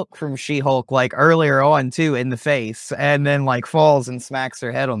left hook from She-Hulk like earlier on too in the face, and then like falls and smacks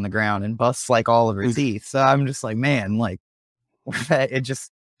her head on the ground and busts like all of her teeth. So I'm just like, man, like it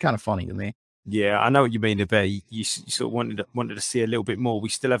just kind of funny to me. Yeah, I know what you mean. You sort of wanted to see a little bit more. We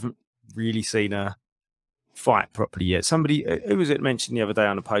still haven't really seen her fight properly yet. Somebody who was it mentioned the other day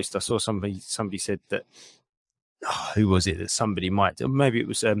on a post? I saw somebody said that. Oh, who was it that somebody might? Maybe it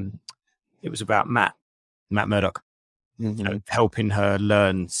was about Matt Murdock, helping her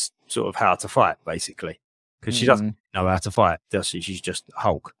learn sort of how to fight, basically, because she doesn't know how to fight, does she? She's just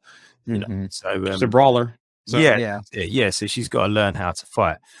Hulk, So she's a brawler. So. Yeah. So she's got to learn how to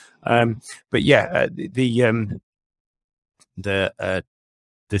fight. But yeah, the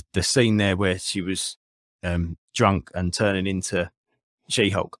scene there where she was drunk and turning into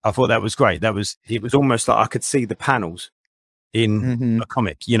She-Hulk, I thought that was great. It was almost like I could see the panels in a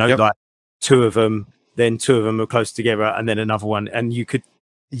comic, like two of them, then two of them were close together, and then another one, and you could,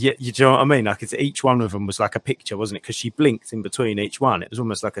 you know what I mean? Like each one of them was like a picture, wasn't it? Because she blinked in between each one. It was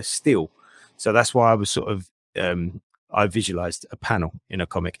almost like a still. So that's why I was sort of I visualized a panel in a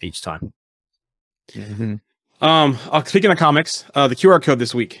comic each time. Speaking of comics, the QR code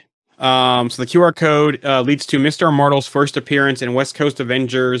this week. So the QR code leads to Mr. Immortal's first appearance in West Coast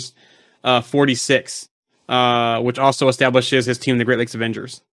Avengers 46, which also establishes his team, the Great Lakes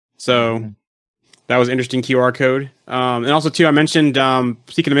Avengers. So that was an interesting QR code. And also, too, I mentioned,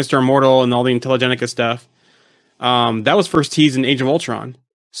 speaking of Mr. Immortal and all the Intelligenica stuff, that was first teased in Age of Ultron.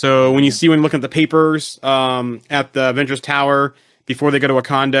 So when you look at the papers at the Avengers Tower before they go to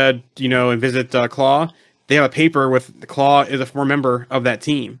Wakanda, and visit Claw, they have a paper with Claw is a former member of that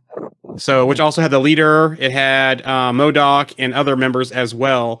team. So, which also had the leader, it had MODOK and other members as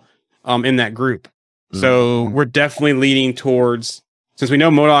well in that group. So we're definitely leading towards, since we know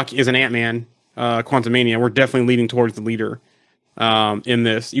MODOK is an Ant-Man, Quantumania, we're definitely leading towards the leader in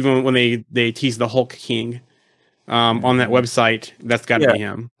this. Even when they tease the Hulk King on that website, that's got to be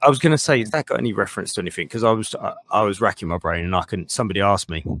him. I was going to say, has that got any reference to anything? Because I was racking my brain and I couldn't. Somebody asked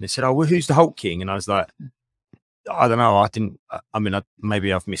me. They said, "Oh, well, who's the Hulk King?" And I was like, "I don't know. I didn't. I mean,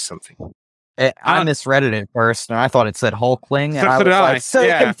 maybe I've missed something." I misread it at first, and I thought it said Hulkling, and I was like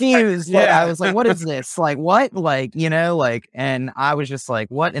so confused. I was like, "What is this? Like what? Like And I was just like,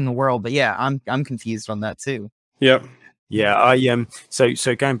 "What in the world?" But yeah, I'm confused on that too. Yep. Yeah, I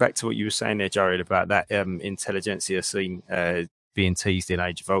So going back to what you were saying there, Jared, about that intelligentsia scene being teased in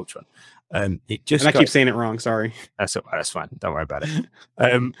Age of Ultron. It just I keep saying it wrong. Sorry. That's fine. Don't worry about it.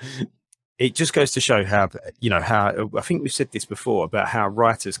 It just goes to show how I think we've said this before about how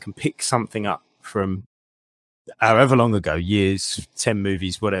writers can pick something up from however long ago, years, 10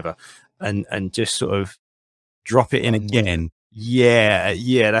 movies, whatever, and just sort of drop it in again. Yeah,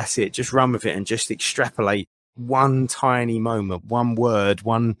 that's it. Just run with it and just extrapolate one tiny moment, one word,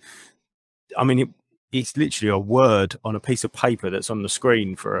 it's literally a word on a piece of paper that's on the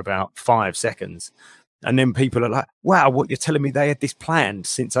screen for about 5 seconds. And then people are like, wow, what you're telling me they had this planned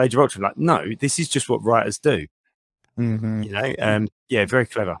since Age of Ultron. Like, no, this is just what writers do. Very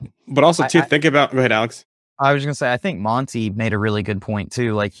clever. But also, too, think about... Go ahead, Alex. I was going to say, I think Monty made a really good point,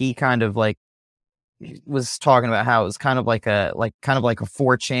 too. Like, he kind of, was talking about how it was kind of like a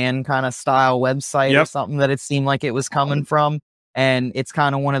 4chan kind of style website or something that it seemed like it was coming from. And it's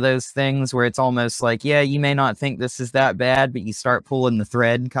kind of one of those things where it's almost like, yeah, you may not think this is that bad, but you start pulling the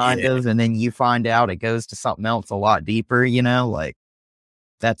thread kind of, and then you find out it goes to something else a lot deeper,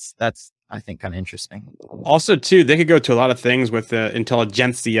 that's, I think, kind of interesting. Also, too, they could go to a lot of things with the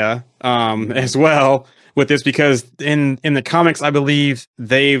intelligentsia as well with this, because in the comics, I believe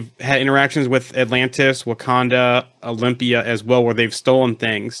they've had interactions with Atlantis, Wakanda, Olympia as well, where they've stolen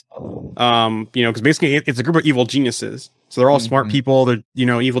things. Because basically it's a group of evil geniuses. So they're all smart people, they're,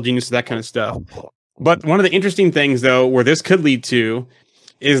 evil geniuses, that kind of stuff. But one of the interesting things, though, where this could lead to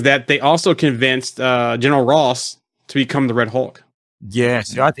is that they also convinced General Ross to become the Red Hulk. Yeah,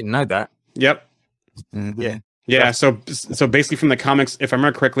 so I didn't know that. Yep. Yeah. So basically, from the comics, if I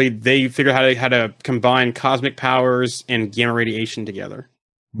remember correctly, they figured out how to combine cosmic powers and gamma radiation together.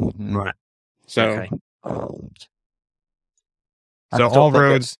 Right. So, okay. So all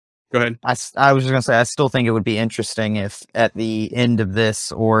roads. Go ahead. I was just gonna say, I still think it would be interesting if at the end of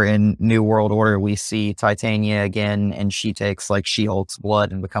this or in New World Order we see Titania again, and she takes She-Hulk's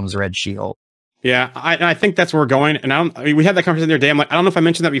blood and becomes Red She-Hulk. Yeah, I think that's where we're going. And we had that conversation the other day. I'm like, I don't know if I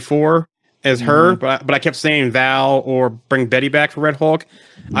mentioned that before as her, but I kept saying Val or bring Betty back for Red Hulk.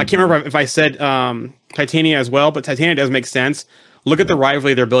 I can't remember if I said Titania as well, but Titania does make sense. Look at the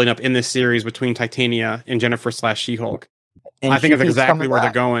rivalry they're building up in this series between Titania and Jennifer / She-Hulk. And I think that's exactly where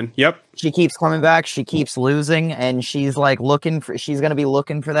they're going. Yep. She keeps coming back. She keeps losing, and she's she's going to be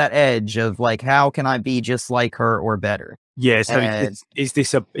looking for that edge of how can I be just like her or better? Yeah. So is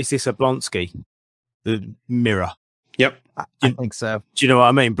this a Blonsky, the mirror? Yep. I think so. Do you know what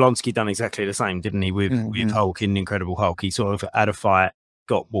I mean? Blonsky done exactly the same, didn't he? With Hulk in Incredible Hulk, he sort of had a fight,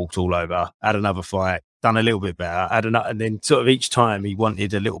 got walked all over, had another fight, done a little bit better, had another, and then sort of each time he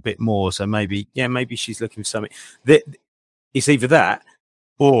wanted a little bit more. So maybe she's looking for something. It's either that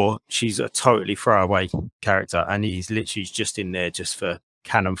or she's a totally throwaway character and he's literally just in there just for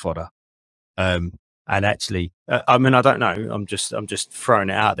cannon fodder. And actually, I don't know. I'm just throwing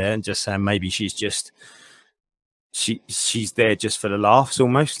it out there and just saying maybe she's just she's there just for the laughs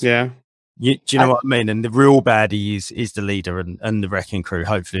almost. Yeah. Do you know what I mean? And the real baddie is the leader and the wrecking crew,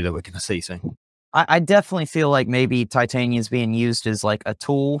 hopefully, that we're going to see soon. I definitely feel like maybe Titania is being used as a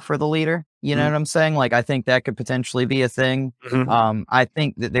tool for the leader. You know what I'm saying? I think that could potentially be a thing. I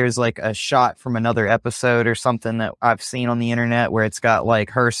think that there's a shot from another episode or something that I've seen on the internet where it's got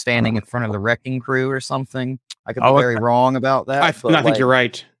her standing in front of the wrecking crew or something. I could be very wrong about that. I think you're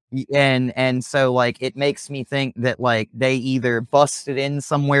right. And so like it makes me think that like they either busted in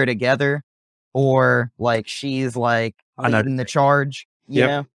somewhere together, or like she's like I know. leading the charge. You Yep.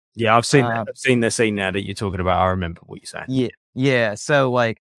 know? Yeah, I've seen the scene now that you're talking about. I remember what you're saying. Yeah, yeah. So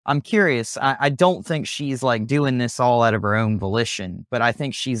like, I'm curious. I don't think she's like doing this all out of her own volition, but I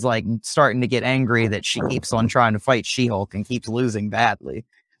think she's like starting to get angry that she keeps on trying to fight She-Hulk and keeps losing badly.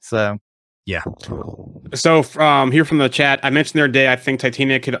 So Yeah. So here from the chat, I mentioned the other day I think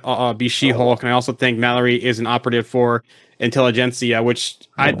Titania could be She-Hulk, and I also think Mallory is an operative for Intelligentsia, which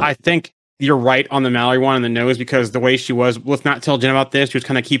I think you're right on the Mallory one in the nose, because the way she was, let's not tell Jen about this. She was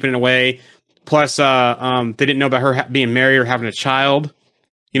kind of keeping it away. Plus, they didn't know about her being married or having a child.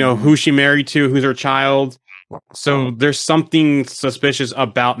 You know, who she married to, who's her child. So there's something suspicious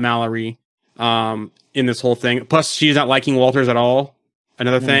about Mallory in this whole thing. Plus, she's not liking Walters at all.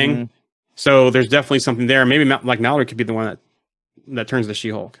 Another thing. So there's definitely something there. Maybe like Mallory could be the one that turns the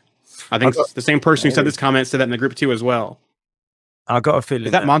She-Hulk. I think the same person who said this comment said that in the group too as well. I got a feeling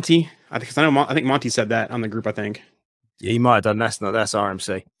Is that Monty? I think Monty said that on the group. I think. Yeah, he might have done. That's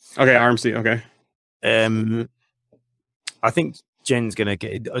RMC. Okay, RMC. Okay. I think Jen's gonna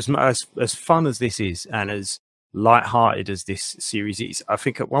get as fun as this is, and as light-hearted as this series is. I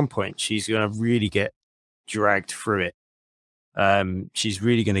think at one point she's gonna really get dragged through it. She's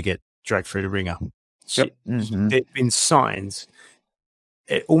really gonna get dragged through the ringer. There's been signs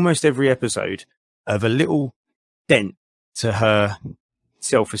almost every episode of a little dent to her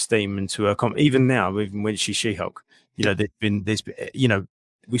self-esteem and to her even now, even when she's She-Hulk. You know, there's been, you know,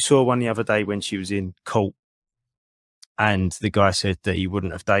 we saw one the other day when she was in Colt, and the guy said that he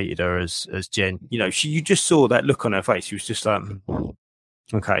wouldn't have dated her as Jen. You know, you just saw that look on her face. She was just like,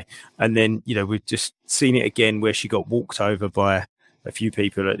 okay. And then, you know, we've just seen it again where she got walked over by a few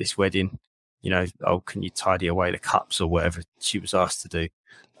people at this wedding. You know, oh, can you tidy away the cups or whatever she was asked to do?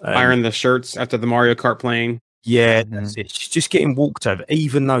 Iron the shirts after the Mario Kart playing. Yeah, that's it. She's just getting walked over,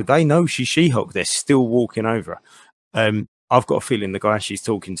 even though they know she's She-Hulk. They're still walking over her. I've got a feeling the guy she's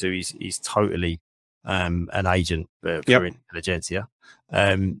talking to is totally an agent for Intelligentsia.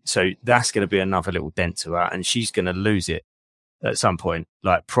 So that's going to be another little dent to her, and she's going to lose it at some point,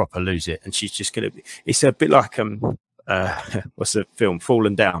 like proper lose it. And she's just going to be. It's a bit like what's the film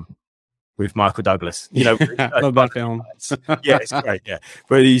Fallen Down with Michael Douglas? You know, I love that film. Yeah, it's great. Yeah,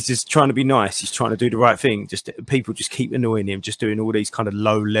 but he's just trying to be nice. He's trying to do the right thing. Just people just keep annoying him, just doing all these kind of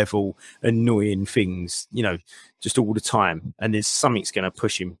low level annoying things. You know, just all the time. And there's something's going to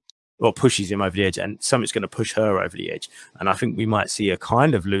push him, or pushes him over the edge, and something's going to push her over the edge. And I think we might see her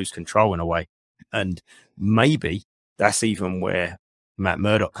kind of lose control in a way. And maybe that's even where Matt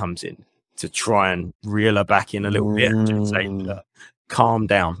Murdock comes in to try and reel her back in a little bit and say, calm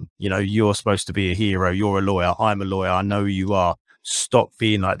down. You know, you're supposed to be a hero. You're a lawyer. I'm a lawyer. I know you are. Stop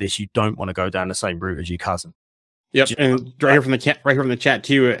being like this. You don't want to go down the same route as your cousin. Yep, and right here from the chat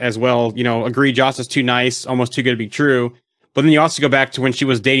too as well. You know, agree. Joss is too nice, almost too good to be true. But then you also go back to when she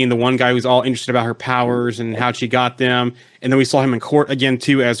was dating the one guy who's all interested about her powers and how she got them, and then we saw him in court again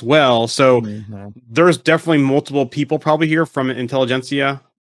too as well. So there's definitely multiple people probably here from Intelligentsia.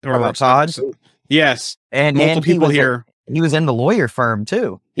 Or Todd. Yes, and multiple people here. He was in the lawyer firm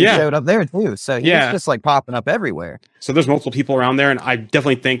too. He showed up there too. So he was just like popping up everywhere. So there's multiple people around there, and I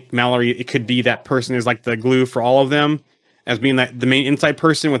definitely think Mallory, it could be that person is like the glue for all of them, as being like the main inside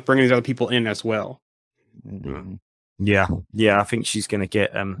person with bringing these other people in as well. Yeah, I think she's going to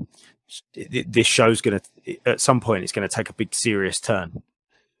get. This show's going to, at some point, it's going to take a big serious turn.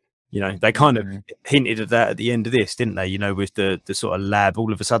 You know, they kind of hinted at that at the end of this, didn't they? You know, with the sort of lab,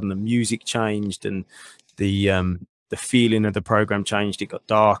 all of a sudden the music changed and the feeling of the program changed. It got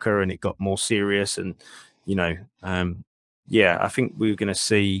darker and it got more serious. And, you know, I think we're going to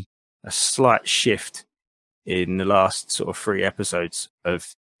see a slight shift in the last sort of 3 episodes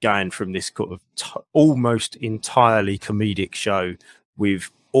of going from this sort of almost entirely comedic show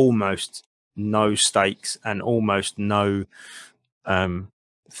with almost no stakes and almost no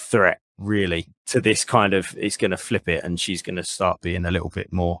threat really to this kind of, it's going to flip it and she's going to start being a little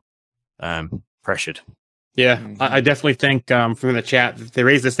bit more pressured. Yeah, I definitely think from the chat they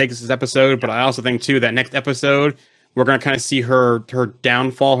raised the stakes this episode, but I also think too that next episode we're going to kind of see her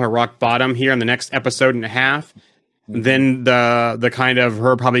downfall, her rock bottom here in the next episode and a half. Then the kind of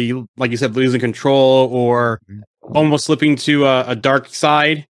her probably, like you said, losing control or almost slipping to a dark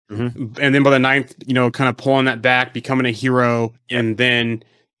side, and then by the 9th, you know, kind of pulling that back, becoming a hero, and then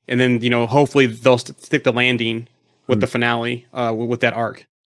you know, hopefully they'll stick the landing with the finale with that arc.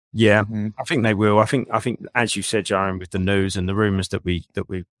 Yeah, I think they will. I think as you said, Jaron, with the news and the rumors that we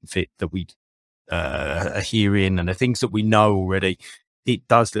are hearing and the things that we know already, it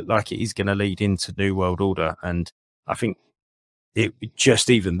does look like it is going to lead into New World Order, and I think it just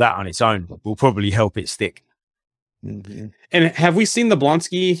even that on its own will probably help it stick. And have we seen the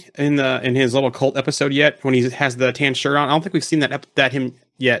Blonsky in his little cult episode yet? When he has the tan shirt on, I don't think we've seen that him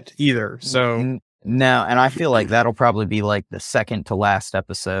yet either. So no, and I feel like that'll probably be like the second to last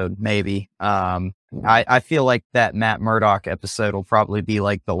episode, maybe. I feel like that Matt Murdock episode will probably be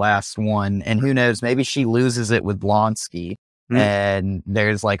like the last one, and who knows, maybe she loses it with Blonsky, and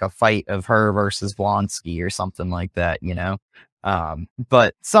there's like a fight of her versus Blonsky or something like that, you know.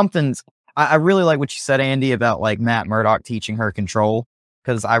 But I really like what you said, Andy, about like Matt Murdock teaching her control,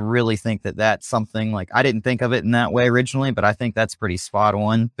 because I really think that that's something like I didn't think of it in that way originally, but I think that's pretty spot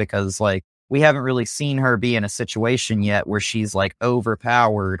on, because like we haven't really seen her be in a situation yet where she's like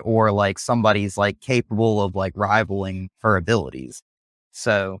overpowered or like somebody's like capable of like rivaling her abilities.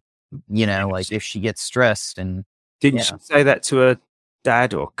 So, you know, like if she gets stressed and Didn't she say that to her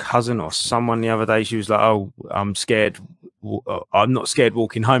dad or cousin or someone the other day? She was like, "Oh, I'm scared. I'm not scared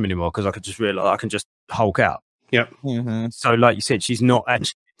walking home anymore because I could just realize I can just Hulk out." Yep. So, like you said, she's not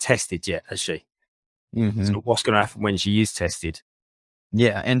actually tested yet, has she? So, what's going to happen when she is tested?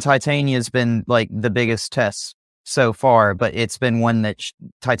 Yeah, and Titania's been like the biggest test so far, but it's been one that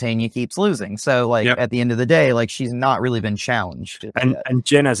Titania keeps losing. So, like at the end of the day, like she's not really been challenged. And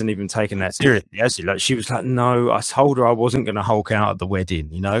Jen hasn't even taken that seriously, has she? Like she was like, "No, I told her I wasn't going to Hulk out at the wedding."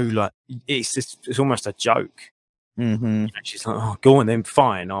 You know, like it's almost a joke. You know, she's like, "Oh, go on then,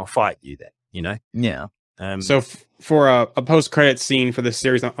 fine, I'll fight you then." You know? Yeah. So for a post-credit scene for this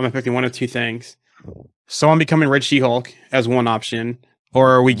series, I'm expecting one of two things: someone becoming Red She-Hulk as one option,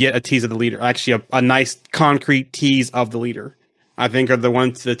 or we get a tease of the leader. Actually, a nice concrete tease of the leader. I think are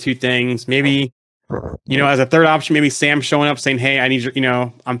the two things. Maybe, you know, as a third option, maybe Sam showing up saying, "Hey, I need your, you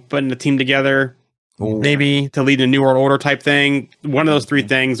know, I'm putting the team together." Maybe to lead a New World Order type thing. One of those three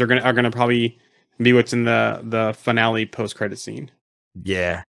things are gonna probably be what's in the finale post-credit scene.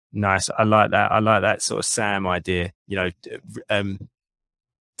 Yeah, nice. I like that. I like that sort of Sam idea. You know,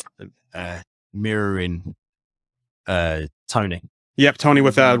 mirroring Tony. Yep, Tony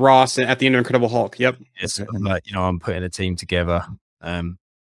with Ross at the end of Incredible Hulk. Yep. Yes, like, you know, I'm putting a team together.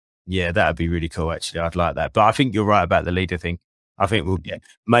 Yeah, that'd be really cool. Actually, I'd like that. But I think you're right about the leader thing. I think we'll get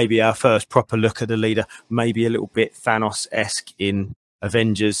maybe our first proper look at the leader. Maybe a little bit Thanos-esque in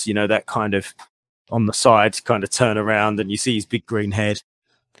Avengers. You know, that kind of on the side, kind of turn around, and you see his big green head.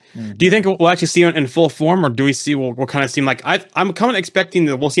 Do you think we'll actually see him in full form, or do we see we'll kind of seem like I'm kind of expecting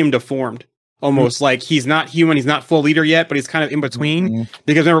that we'll see him deformed, almost like he's not human, he's not full leader yet, but he's kind of in between.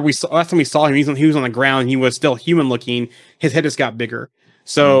 Because remember, last time we saw him, he was on the ground, he was still human looking. His head just got bigger.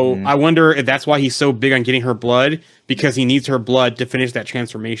 So I wonder if that's why he's so big on getting her blood, because he needs her blood to finish that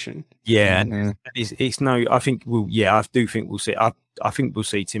transformation. Yeah, and it's no. I think we'll. Yeah, I do think we'll see. I think we'll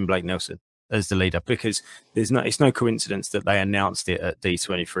see Tim Blake Nelson as the leader, because it's no coincidence that they announced it at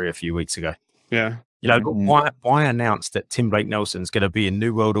D23 a few weeks ago. Yeah. You know, why announce that Tim Blake Nelson's going to be in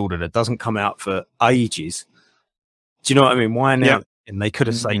New World Order that doesn't come out for ages? Do you know what I mean? Why announce? Yeah. And they could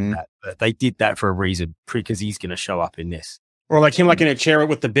have said that, but they did that for a reason, because he's going to show up in this. Or like him, like in a chair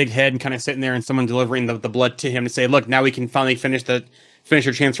with the big head and kind of sitting there, and someone delivering the blood to him to say, "Look, now we can finally finish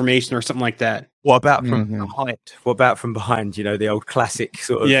your transformation," or something like that. What about from behind? What about from behind? You know, the old classic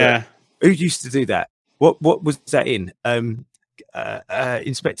sort of. Yeah. Who used to do that? What was that in?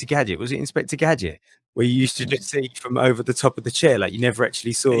 Inspector Gadget. Was it Inspector Gadget? Where you used to just see from over the top of the chair, like you never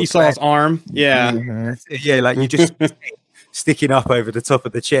actually saw. You saw his arm. Yeah. Yeah, like you just sticking up over the top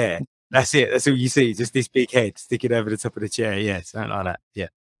of the chair. That's it. That's all you see. Just this big head sticking over the top of the chair. Yeah, something like that. Yeah.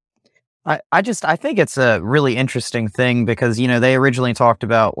 I think it's a really interesting thing, because, you know, they originally talked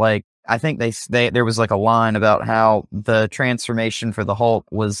about, like, I think there was like a line about how the transformation for the Hulk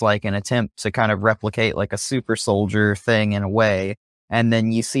was like an attempt to kind of replicate like a super soldier thing in a way. And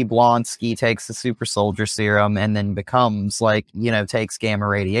then you see Blonsky takes the super soldier serum and then becomes like, you know, takes gamma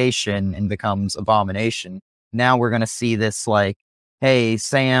radiation and becomes Abomination. Now we're going to see this like, hey,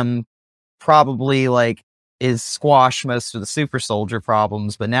 Sam probably like is squash most of the super soldier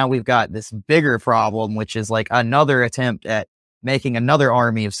problems, but now we've got this bigger problem, which is like another attempt at making another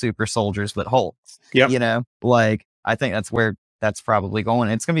army of super soldiers, but Hulks. Yep. You know, like I think that's where that's probably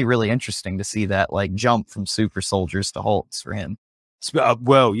going. It's going to be really interesting to see that like jump from super soldiers to Hulks for him.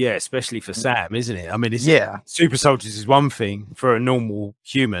 Well, yeah, especially for Sam, isn't it? I mean, super soldiers is one thing for a normal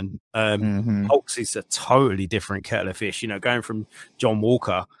human. Hulks is a totally different kettle of fish. You know, going from John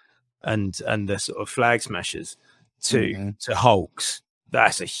Walker and the sort of flag smashers to Hulks,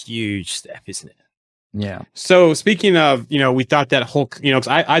 that's a huge step, isn't it? Yeah. So speaking of, you know, we thought that Hulk, you know, 'cause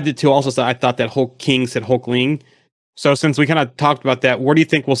I did too. Also, so I thought that Hulk King said Hulkling. So since we kind of talked about that, where do you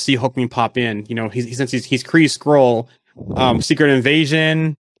think we'll see Hulkling pop in? You know, since he's Kree Skrull, Secret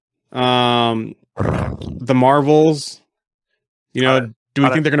Invasion, the Marvels. You know, do we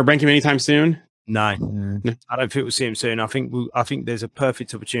think they're going to bring him anytime soon? No, Mm. I don't think we'll see him soon. I think there's a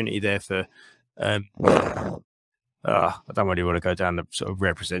perfect opportunity there for. I don't really want to go down the sort of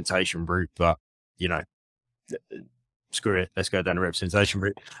representation route, but you know, screw it. Let's go down the representation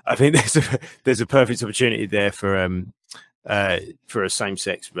route. I think there's a perfect opportunity there for a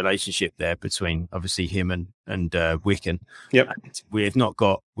same-sex relationship there between obviously him and Wiccan. Yep. And we've not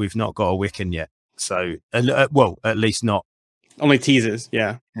got a Wiccan yet. So well, at least not. Only teases,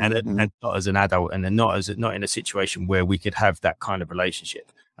 yeah. And not as an adult, and then not in a situation where we could have that kind of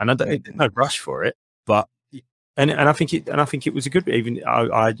relationship. And there's no rush for it, but I think it was a good. Even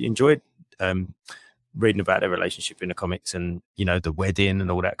I enjoyed reading about their relationship in the comics, and you know, the wedding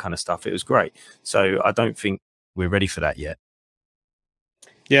and all that kind of stuff. It was great. So I don't think we're ready for that yet.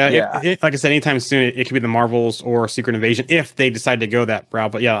 Yeah. Like I said, anytime soon, it could be the Marvels or Secret Invasion if they decide to go that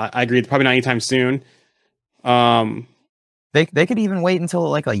route. But yeah, I agree. Probably not anytime soon. They could even wait until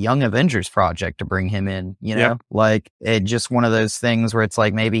like a Young Avengers project to bring him in, you know? Yep. Like it just one of those things where it's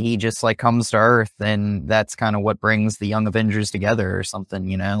like maybe he just like comes to Earth and that's kind of what brings the Young Avengers together or something,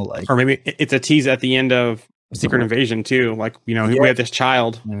 you know? Like Or maybe it's a tease at the end of Secret Invasion too. Like, you know, we have this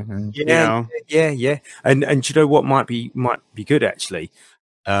child. Mhm. Yeah, yeah. And you know what might be good actually,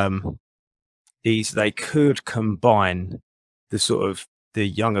 is they could combine the sort of the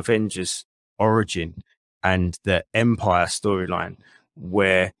Young Avengers origin and the Empire storyline,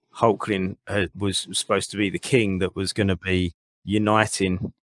 where Hulkling was supposed to be the king that was going to be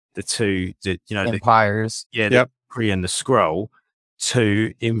uniting the two, the Empires. the Kree and the Skrull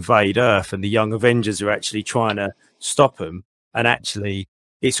to invade Earth, and the Young Avengers are actually trying to stop them. And actually,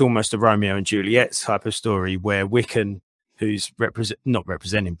 it's almost a Romeo and Juliet type of story where Wiccan, who's not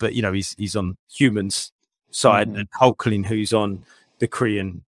representing, but you know, he's on humans' side, and Hulkling, who's on the Kree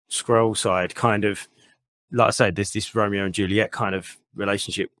and Skrull side, kind of. Like I said, there's this Romeo and Juliet kind of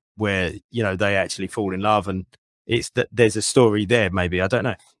relationship where, you know, they actually fall in love, and it's that there's a story there. Maybe, I don't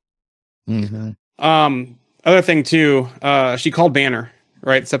know. Mm-hmm. Other thing too, she called Banner,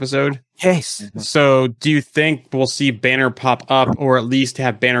 right? This episode. Yes. So do you think we'll see Banner pop up, or at least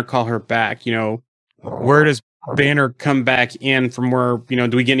have Banner call her back? You know, where does Banner come back in from? Where, you know,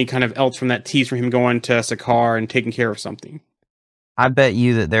 do we get any kind of else from that tease from him going to Sakaar and taking care of something? I bet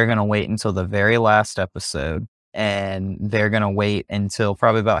you that they're going to wait until the very last episode, and they're going to wait until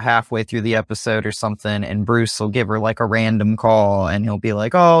probably about halfway through the episode or something, and Bruce will give her like a random call, and he'll be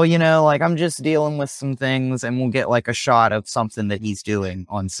like, oh, you know, like I'm just dealing with some things, and we'll get like a shot of something that he's doing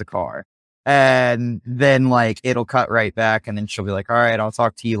on Sakaar. And then like it'll cut right back, and then she'll be like, all right, I'll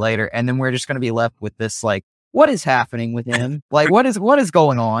talk to you later. And then we're just going to be left with this like, what is happening with him? Like what is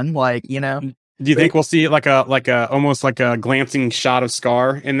going on? Like, you know? Do you think we'll see like a almost like a glancing shot of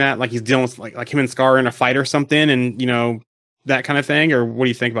Scar in that, like he's dealing with like him and Scar in a fight or something, and you know, that kind of thing? Or what do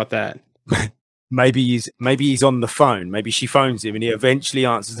you think about that? Maybe he's on the phone. Maybe she phones him and he eventually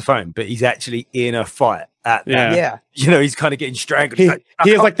answers the phone, but he's actually in a fight. Yeah. You know, he's kind of getting strangled. He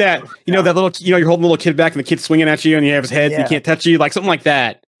is like that. You know, that little, you know, you're holding a little kid back and the kid's swinging at you and you have his head, and he can't touch you, like something like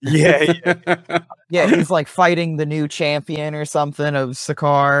that. Yeah. Yeah, he's like fighting the new champion or something of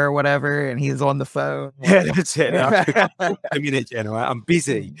Sakaar or whatever, and he's on the phone. Yeah, that's it. A minute, General. I'm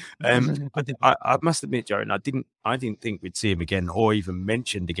busy. I must admit, Joe, I didn't think we'd see him again, or even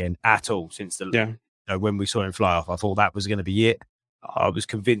mentioned again at all since when we saw him fly off. I thought that was going to be it. I was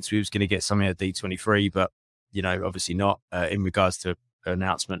convinced we was going to get something at D23, but you know, obviously not in regards to an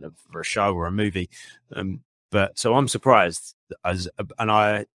announcement for a show or a movie. But so I'm surprised, and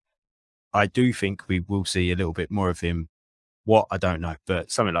I do think we will see a little bit more of him. What, I don't know, but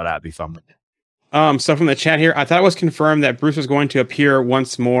something like that would be fun. So from the chat here, I thought it was confirmed that Bruce was going to appear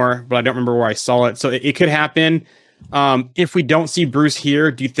once more, but I don't remember where I saw it. So it could happen. If we don't see Bruce here,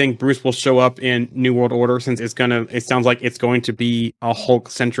 do you think Bruce will show up in New World Order, since it sounds like it's going to be a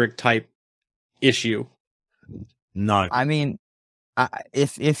Hulk-centric type issue? No. I mean,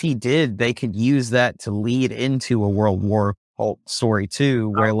 if he did, they could use that to lead into a World War Hulk story too,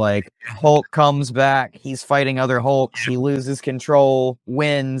 where like Hulk comes back, he's fighting other Hulks, he loses control,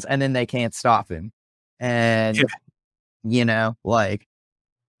 wins, and then they can't stop him. And you know, like,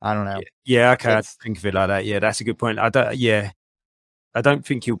 I don't know. Yeah, okay, I think of it like that. Yeah, that's a good point. I don't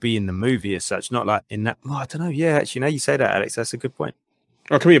think he'll be in the movie as such, not like in that. Oh, I don't know. Yeah, actually, now you say that, Alex, that's a good point.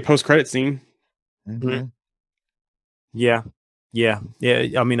 Or it could be a post-credit scene. Mm-hmm. Yeah.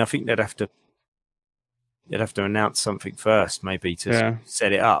 I mean, I think they'd have to announce something first, maybe to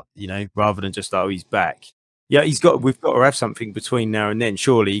set it up, you know, rather than just, oh, he's back. Yeah, we've got to have something between now and then.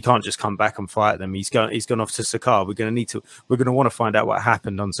 Surely he can't just come back and fight them. He's gone off to Sakaar. We're going to want to find out what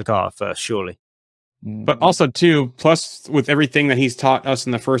happened on Sakaar first, surely. But also too, plus with everything that he's taught us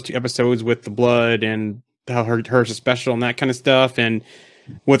in the first 2 episodes with the blood and how hers is special and that kind of stuff, and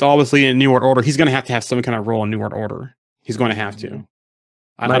with obviously in New World Order, he's going to have some kind of role in New World Order. He's going to have to.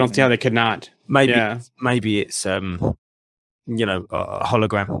 I don't see how they could not. Maybe it's a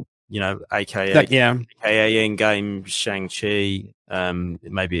hologram. AKA Endgame, Shang-Chi.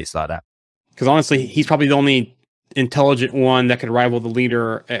 Maybe it's like that. Because honestly, he's probably the only intelligent one that could rival the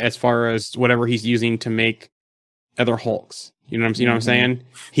leader as far as whatever he's using to make other Hulks. You know what I'm saying?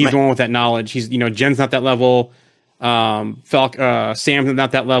 He's the one with that knowledge. He's Jen's not that level. Sam's not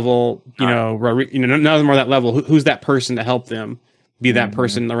that level. None of them are that level. Who's that person to help them be that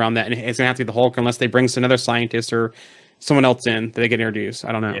person around that? And it's gonna have to be the Hulk unless they bring another scientist or someone else in that they can introduce.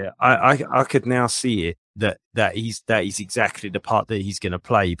 I don't know. Yeah, I could now see it that he's exactly the part that he's going to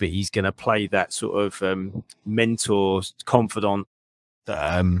play, but he's going to play that sort of mentor, confidant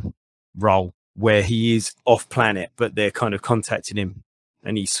role where he is off planet, but they're kind of contacting him,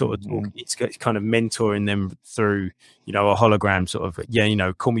 and he's sort of it's kind of mentoring them through a hologram sort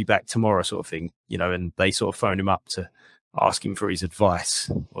of call me back tomorrow sort of thing, and they sort of phone him up to ask him for his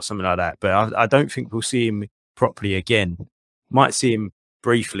advice or something like that. But I don't think we'll see him properly again. Might see him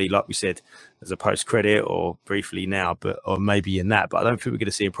briefly, like we said, as a post credit, or briefly now, or maybe in that. But I don't think we're going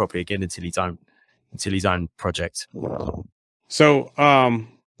to see him properly again until his own project. So,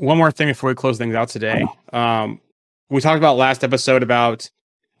 one more thing before we close things out today. We talked about last episode about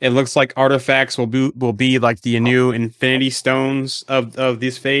it looks like artifacts will be like the new Infinity Stones of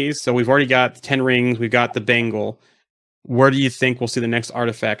this phase. So we've already got the 10 rings, we've got the bangle. Where do you think we'll see the next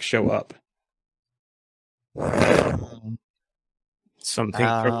artifact show up? Something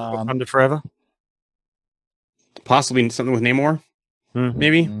from Wakanda Forever, possibly something with Namor.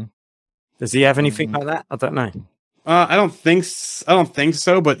 Maybe. Does he have anything like that? I don't know. I don't think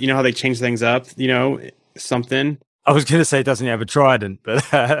so. But you know how they change things up. Something. I was going to say, doesn't he have a trident? But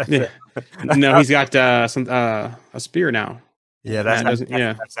no, he's got a spear now. Yeah, that's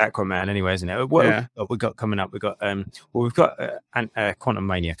Aquaman anyway, isn't it? What have we got coming up? We've got Quantum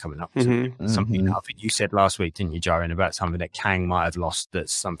Mania coming up. Something I think you said last week, didn't you, Jaren, about something that Kang might have lost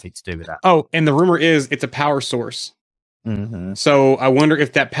that's something to do with that. Oh, and the rumor is it's a power source. So I wonder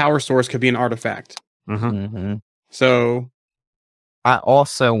if that power source could be an artifact. So I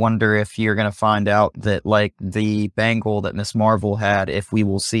also wonder if you're going to find out that, like, the bangle that Miss Marvel had, if we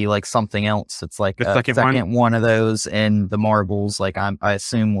will see, like, something else. It's like a second one of those in the Marvels. Like, I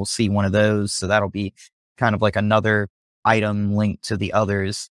assume we'll see one of those. So that'll be kind of like another item linked to the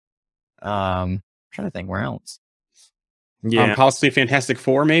others. I'm trying to think where else. Yeah. Possibly Fantastic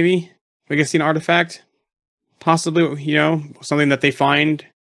Four, maybe. We can see an artifact. Possibly, something that they find.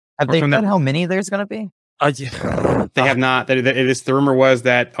 Have they said how many there's going to be? They have not. The rumor was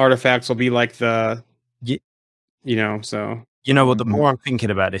that artifacts will be like the, so. The more I'm thinking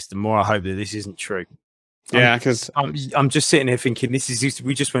about this, the more I hope that this isn't true. Yeah, because I'm just sitting here thinking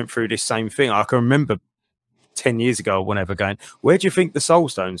we just went through this same thing. I can remember 10 years ago or whenever going, where do you think the Soul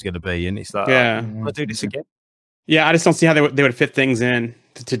Stone's going to be? And it's like, I'll do this again. Yeah, I just don't see how they would fit things in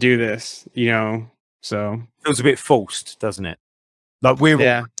to do this, so. It feels a bit forced, doesn't it? Like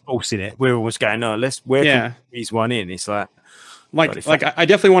we're forcing it. We're always going, where can we squeeze one in? It's like I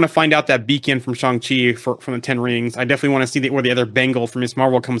definitely want to find out that beacon from Shang-Chi from the 10 rings. I definitely want to see where the other bangle from Miss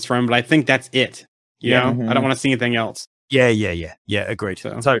Marvel comes from, but I think that's it. I don't want to see anything else. Yeah. Agreed.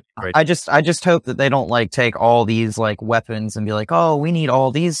 So agreed. I just hope that they don't like take all these like weapons and be like, oh, we need all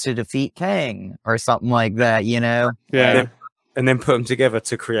these to defeat Kang or something like that. Yeah. And then put them together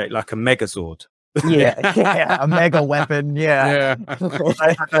to create like a Megazord. A mega weapon. Yeah.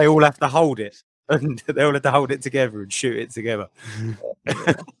 They all have to hold it, and they all have to hold it together and shoot it together.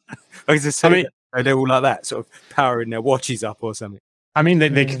 They're all like that, sort of powering their watches up or something. I mean,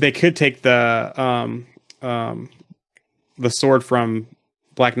 they could take the sword from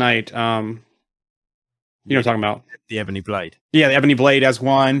Black Knight. You know what I'm talking about? The Ebony Blade. Yeah, the Ebony Blade as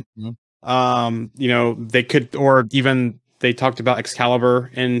one. They could, or even they talked about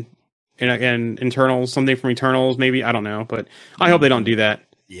Excalibur and Eternals, something from Eternals, maybe. I don't know, but I hope they don't do that.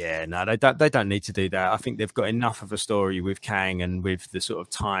 Yeah, no, they don't need to do that. I think they've got enough of a story with Kang and with the sort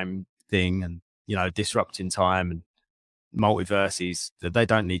of time thing and, disrupting time and multiverses, that they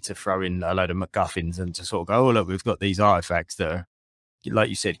don't need to throw in a load of MacGuffins and to sort of go, oh, look, we've got these artifacts that are, like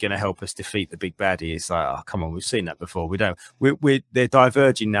you said, going to help us defeat the big baddie. It's like, oh, come on, we've seen that before. They're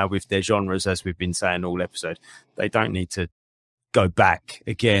diverging now with their genres, as we've been saying all episode. They don't need to go back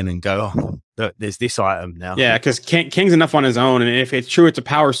again and go, oh, look, there's this item now. Yeah, because King's enough on his own, and if it's true, it's a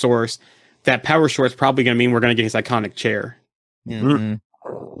power source. That power source is probably going to mean we're going to get his iconic chair. Mhm.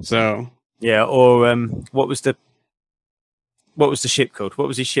 So Yeah, or what was the ship called? What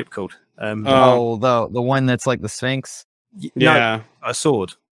was his ship called? Oh, the one that's like the Sphinx. No, yeah, a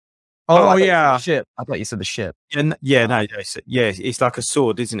sword. Oh, Oh, I thought you said yeah. the ship. I thought you said the ship. Yeah, no, it's like a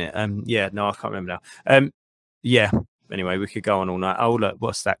sword, isn't it? Yeah, no, I can't remember now. Yeah. Anyway, we could go on all night. Oh, look,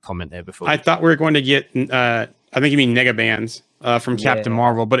 what's that comment there before? I thought we were going to get. I think you mean Nega Bands from Captain Yeah.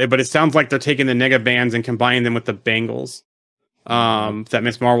 Marvel, but it sounds like they're taking the Nega Bands and combining them with the bangles that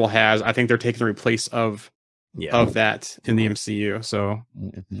Miss Marvel has. I think they're taking the replace of that in the MCU. So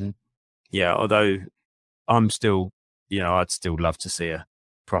Mhm. Yeah, although I'm still, I'd still love to see a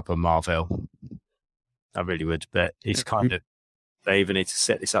proper Marvel. I really would, but it's kind of, they either need to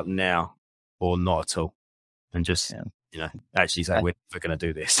set this up now or not at all. And just, actually say, we're going to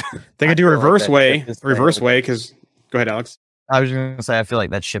do this. they could do I a feel like reverse that way. ship is Reverse sailed. way, because go ahead, Alex. I was going to say, I feel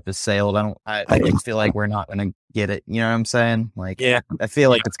like that ship has sailed. I just feel like we're not going to get it. You know what I'm saying? Like, Yeah. I feel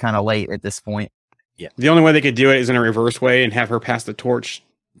like it's kind of late at this point. The only way they could do it is in a reverse way and have her pass the torch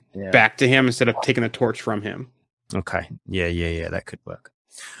Yeah. back to him instead of taking the torch from him. Okay. Yeah. That could work.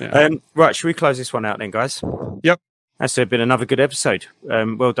 Yeah. Right. Should we close this one out then, guys? Yep. That's been another good episode.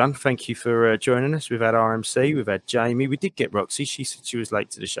 Well done. Thank you for joining us. We've had RMC. We've had Jamie. We did get Roxy. She said she was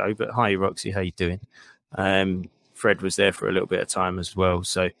late to the show, but hi, Roxy. How you doing? Fred was there for a little bit of time as well.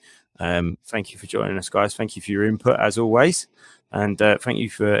 So thank you for joining us, guys. Thank you for your input, as always. And thank you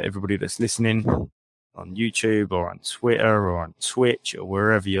for everybody that's listening on YouTube or on Twitter or on Twitch or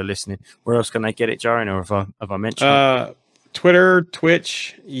wherever you're listening. Where else can they get it, Jaren? Or have I mentioned it? Twitter,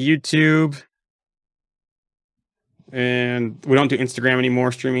 Twitch, YouTube, and we don't do Instagram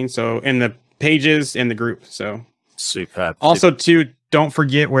anymore streaming. So in the pages in the group. So Superb. also too, don't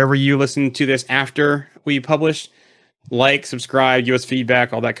forget wherever you listen to this after we publish, like, subscribe, give us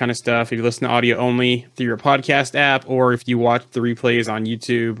feedback, all that kind of stuff. If you listen to audio only through your podcast app, or if you watch the replays on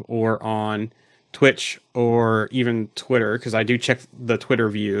YouTube or on Twitch or even Twitter, because I do check the Twitter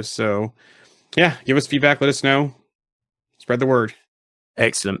views. So yeah, give us feedback, let us know, spread the word.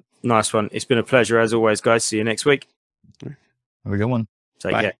 Excellent. Nice one. It's been a pleasure as always, guys. See you next week. Have a good one.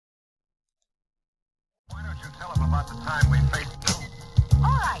 Take Bye. care. Why don't you tell them about the time we faced doom?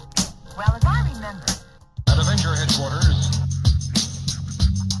 All right. Well, as I remember, At Avenger headquarters,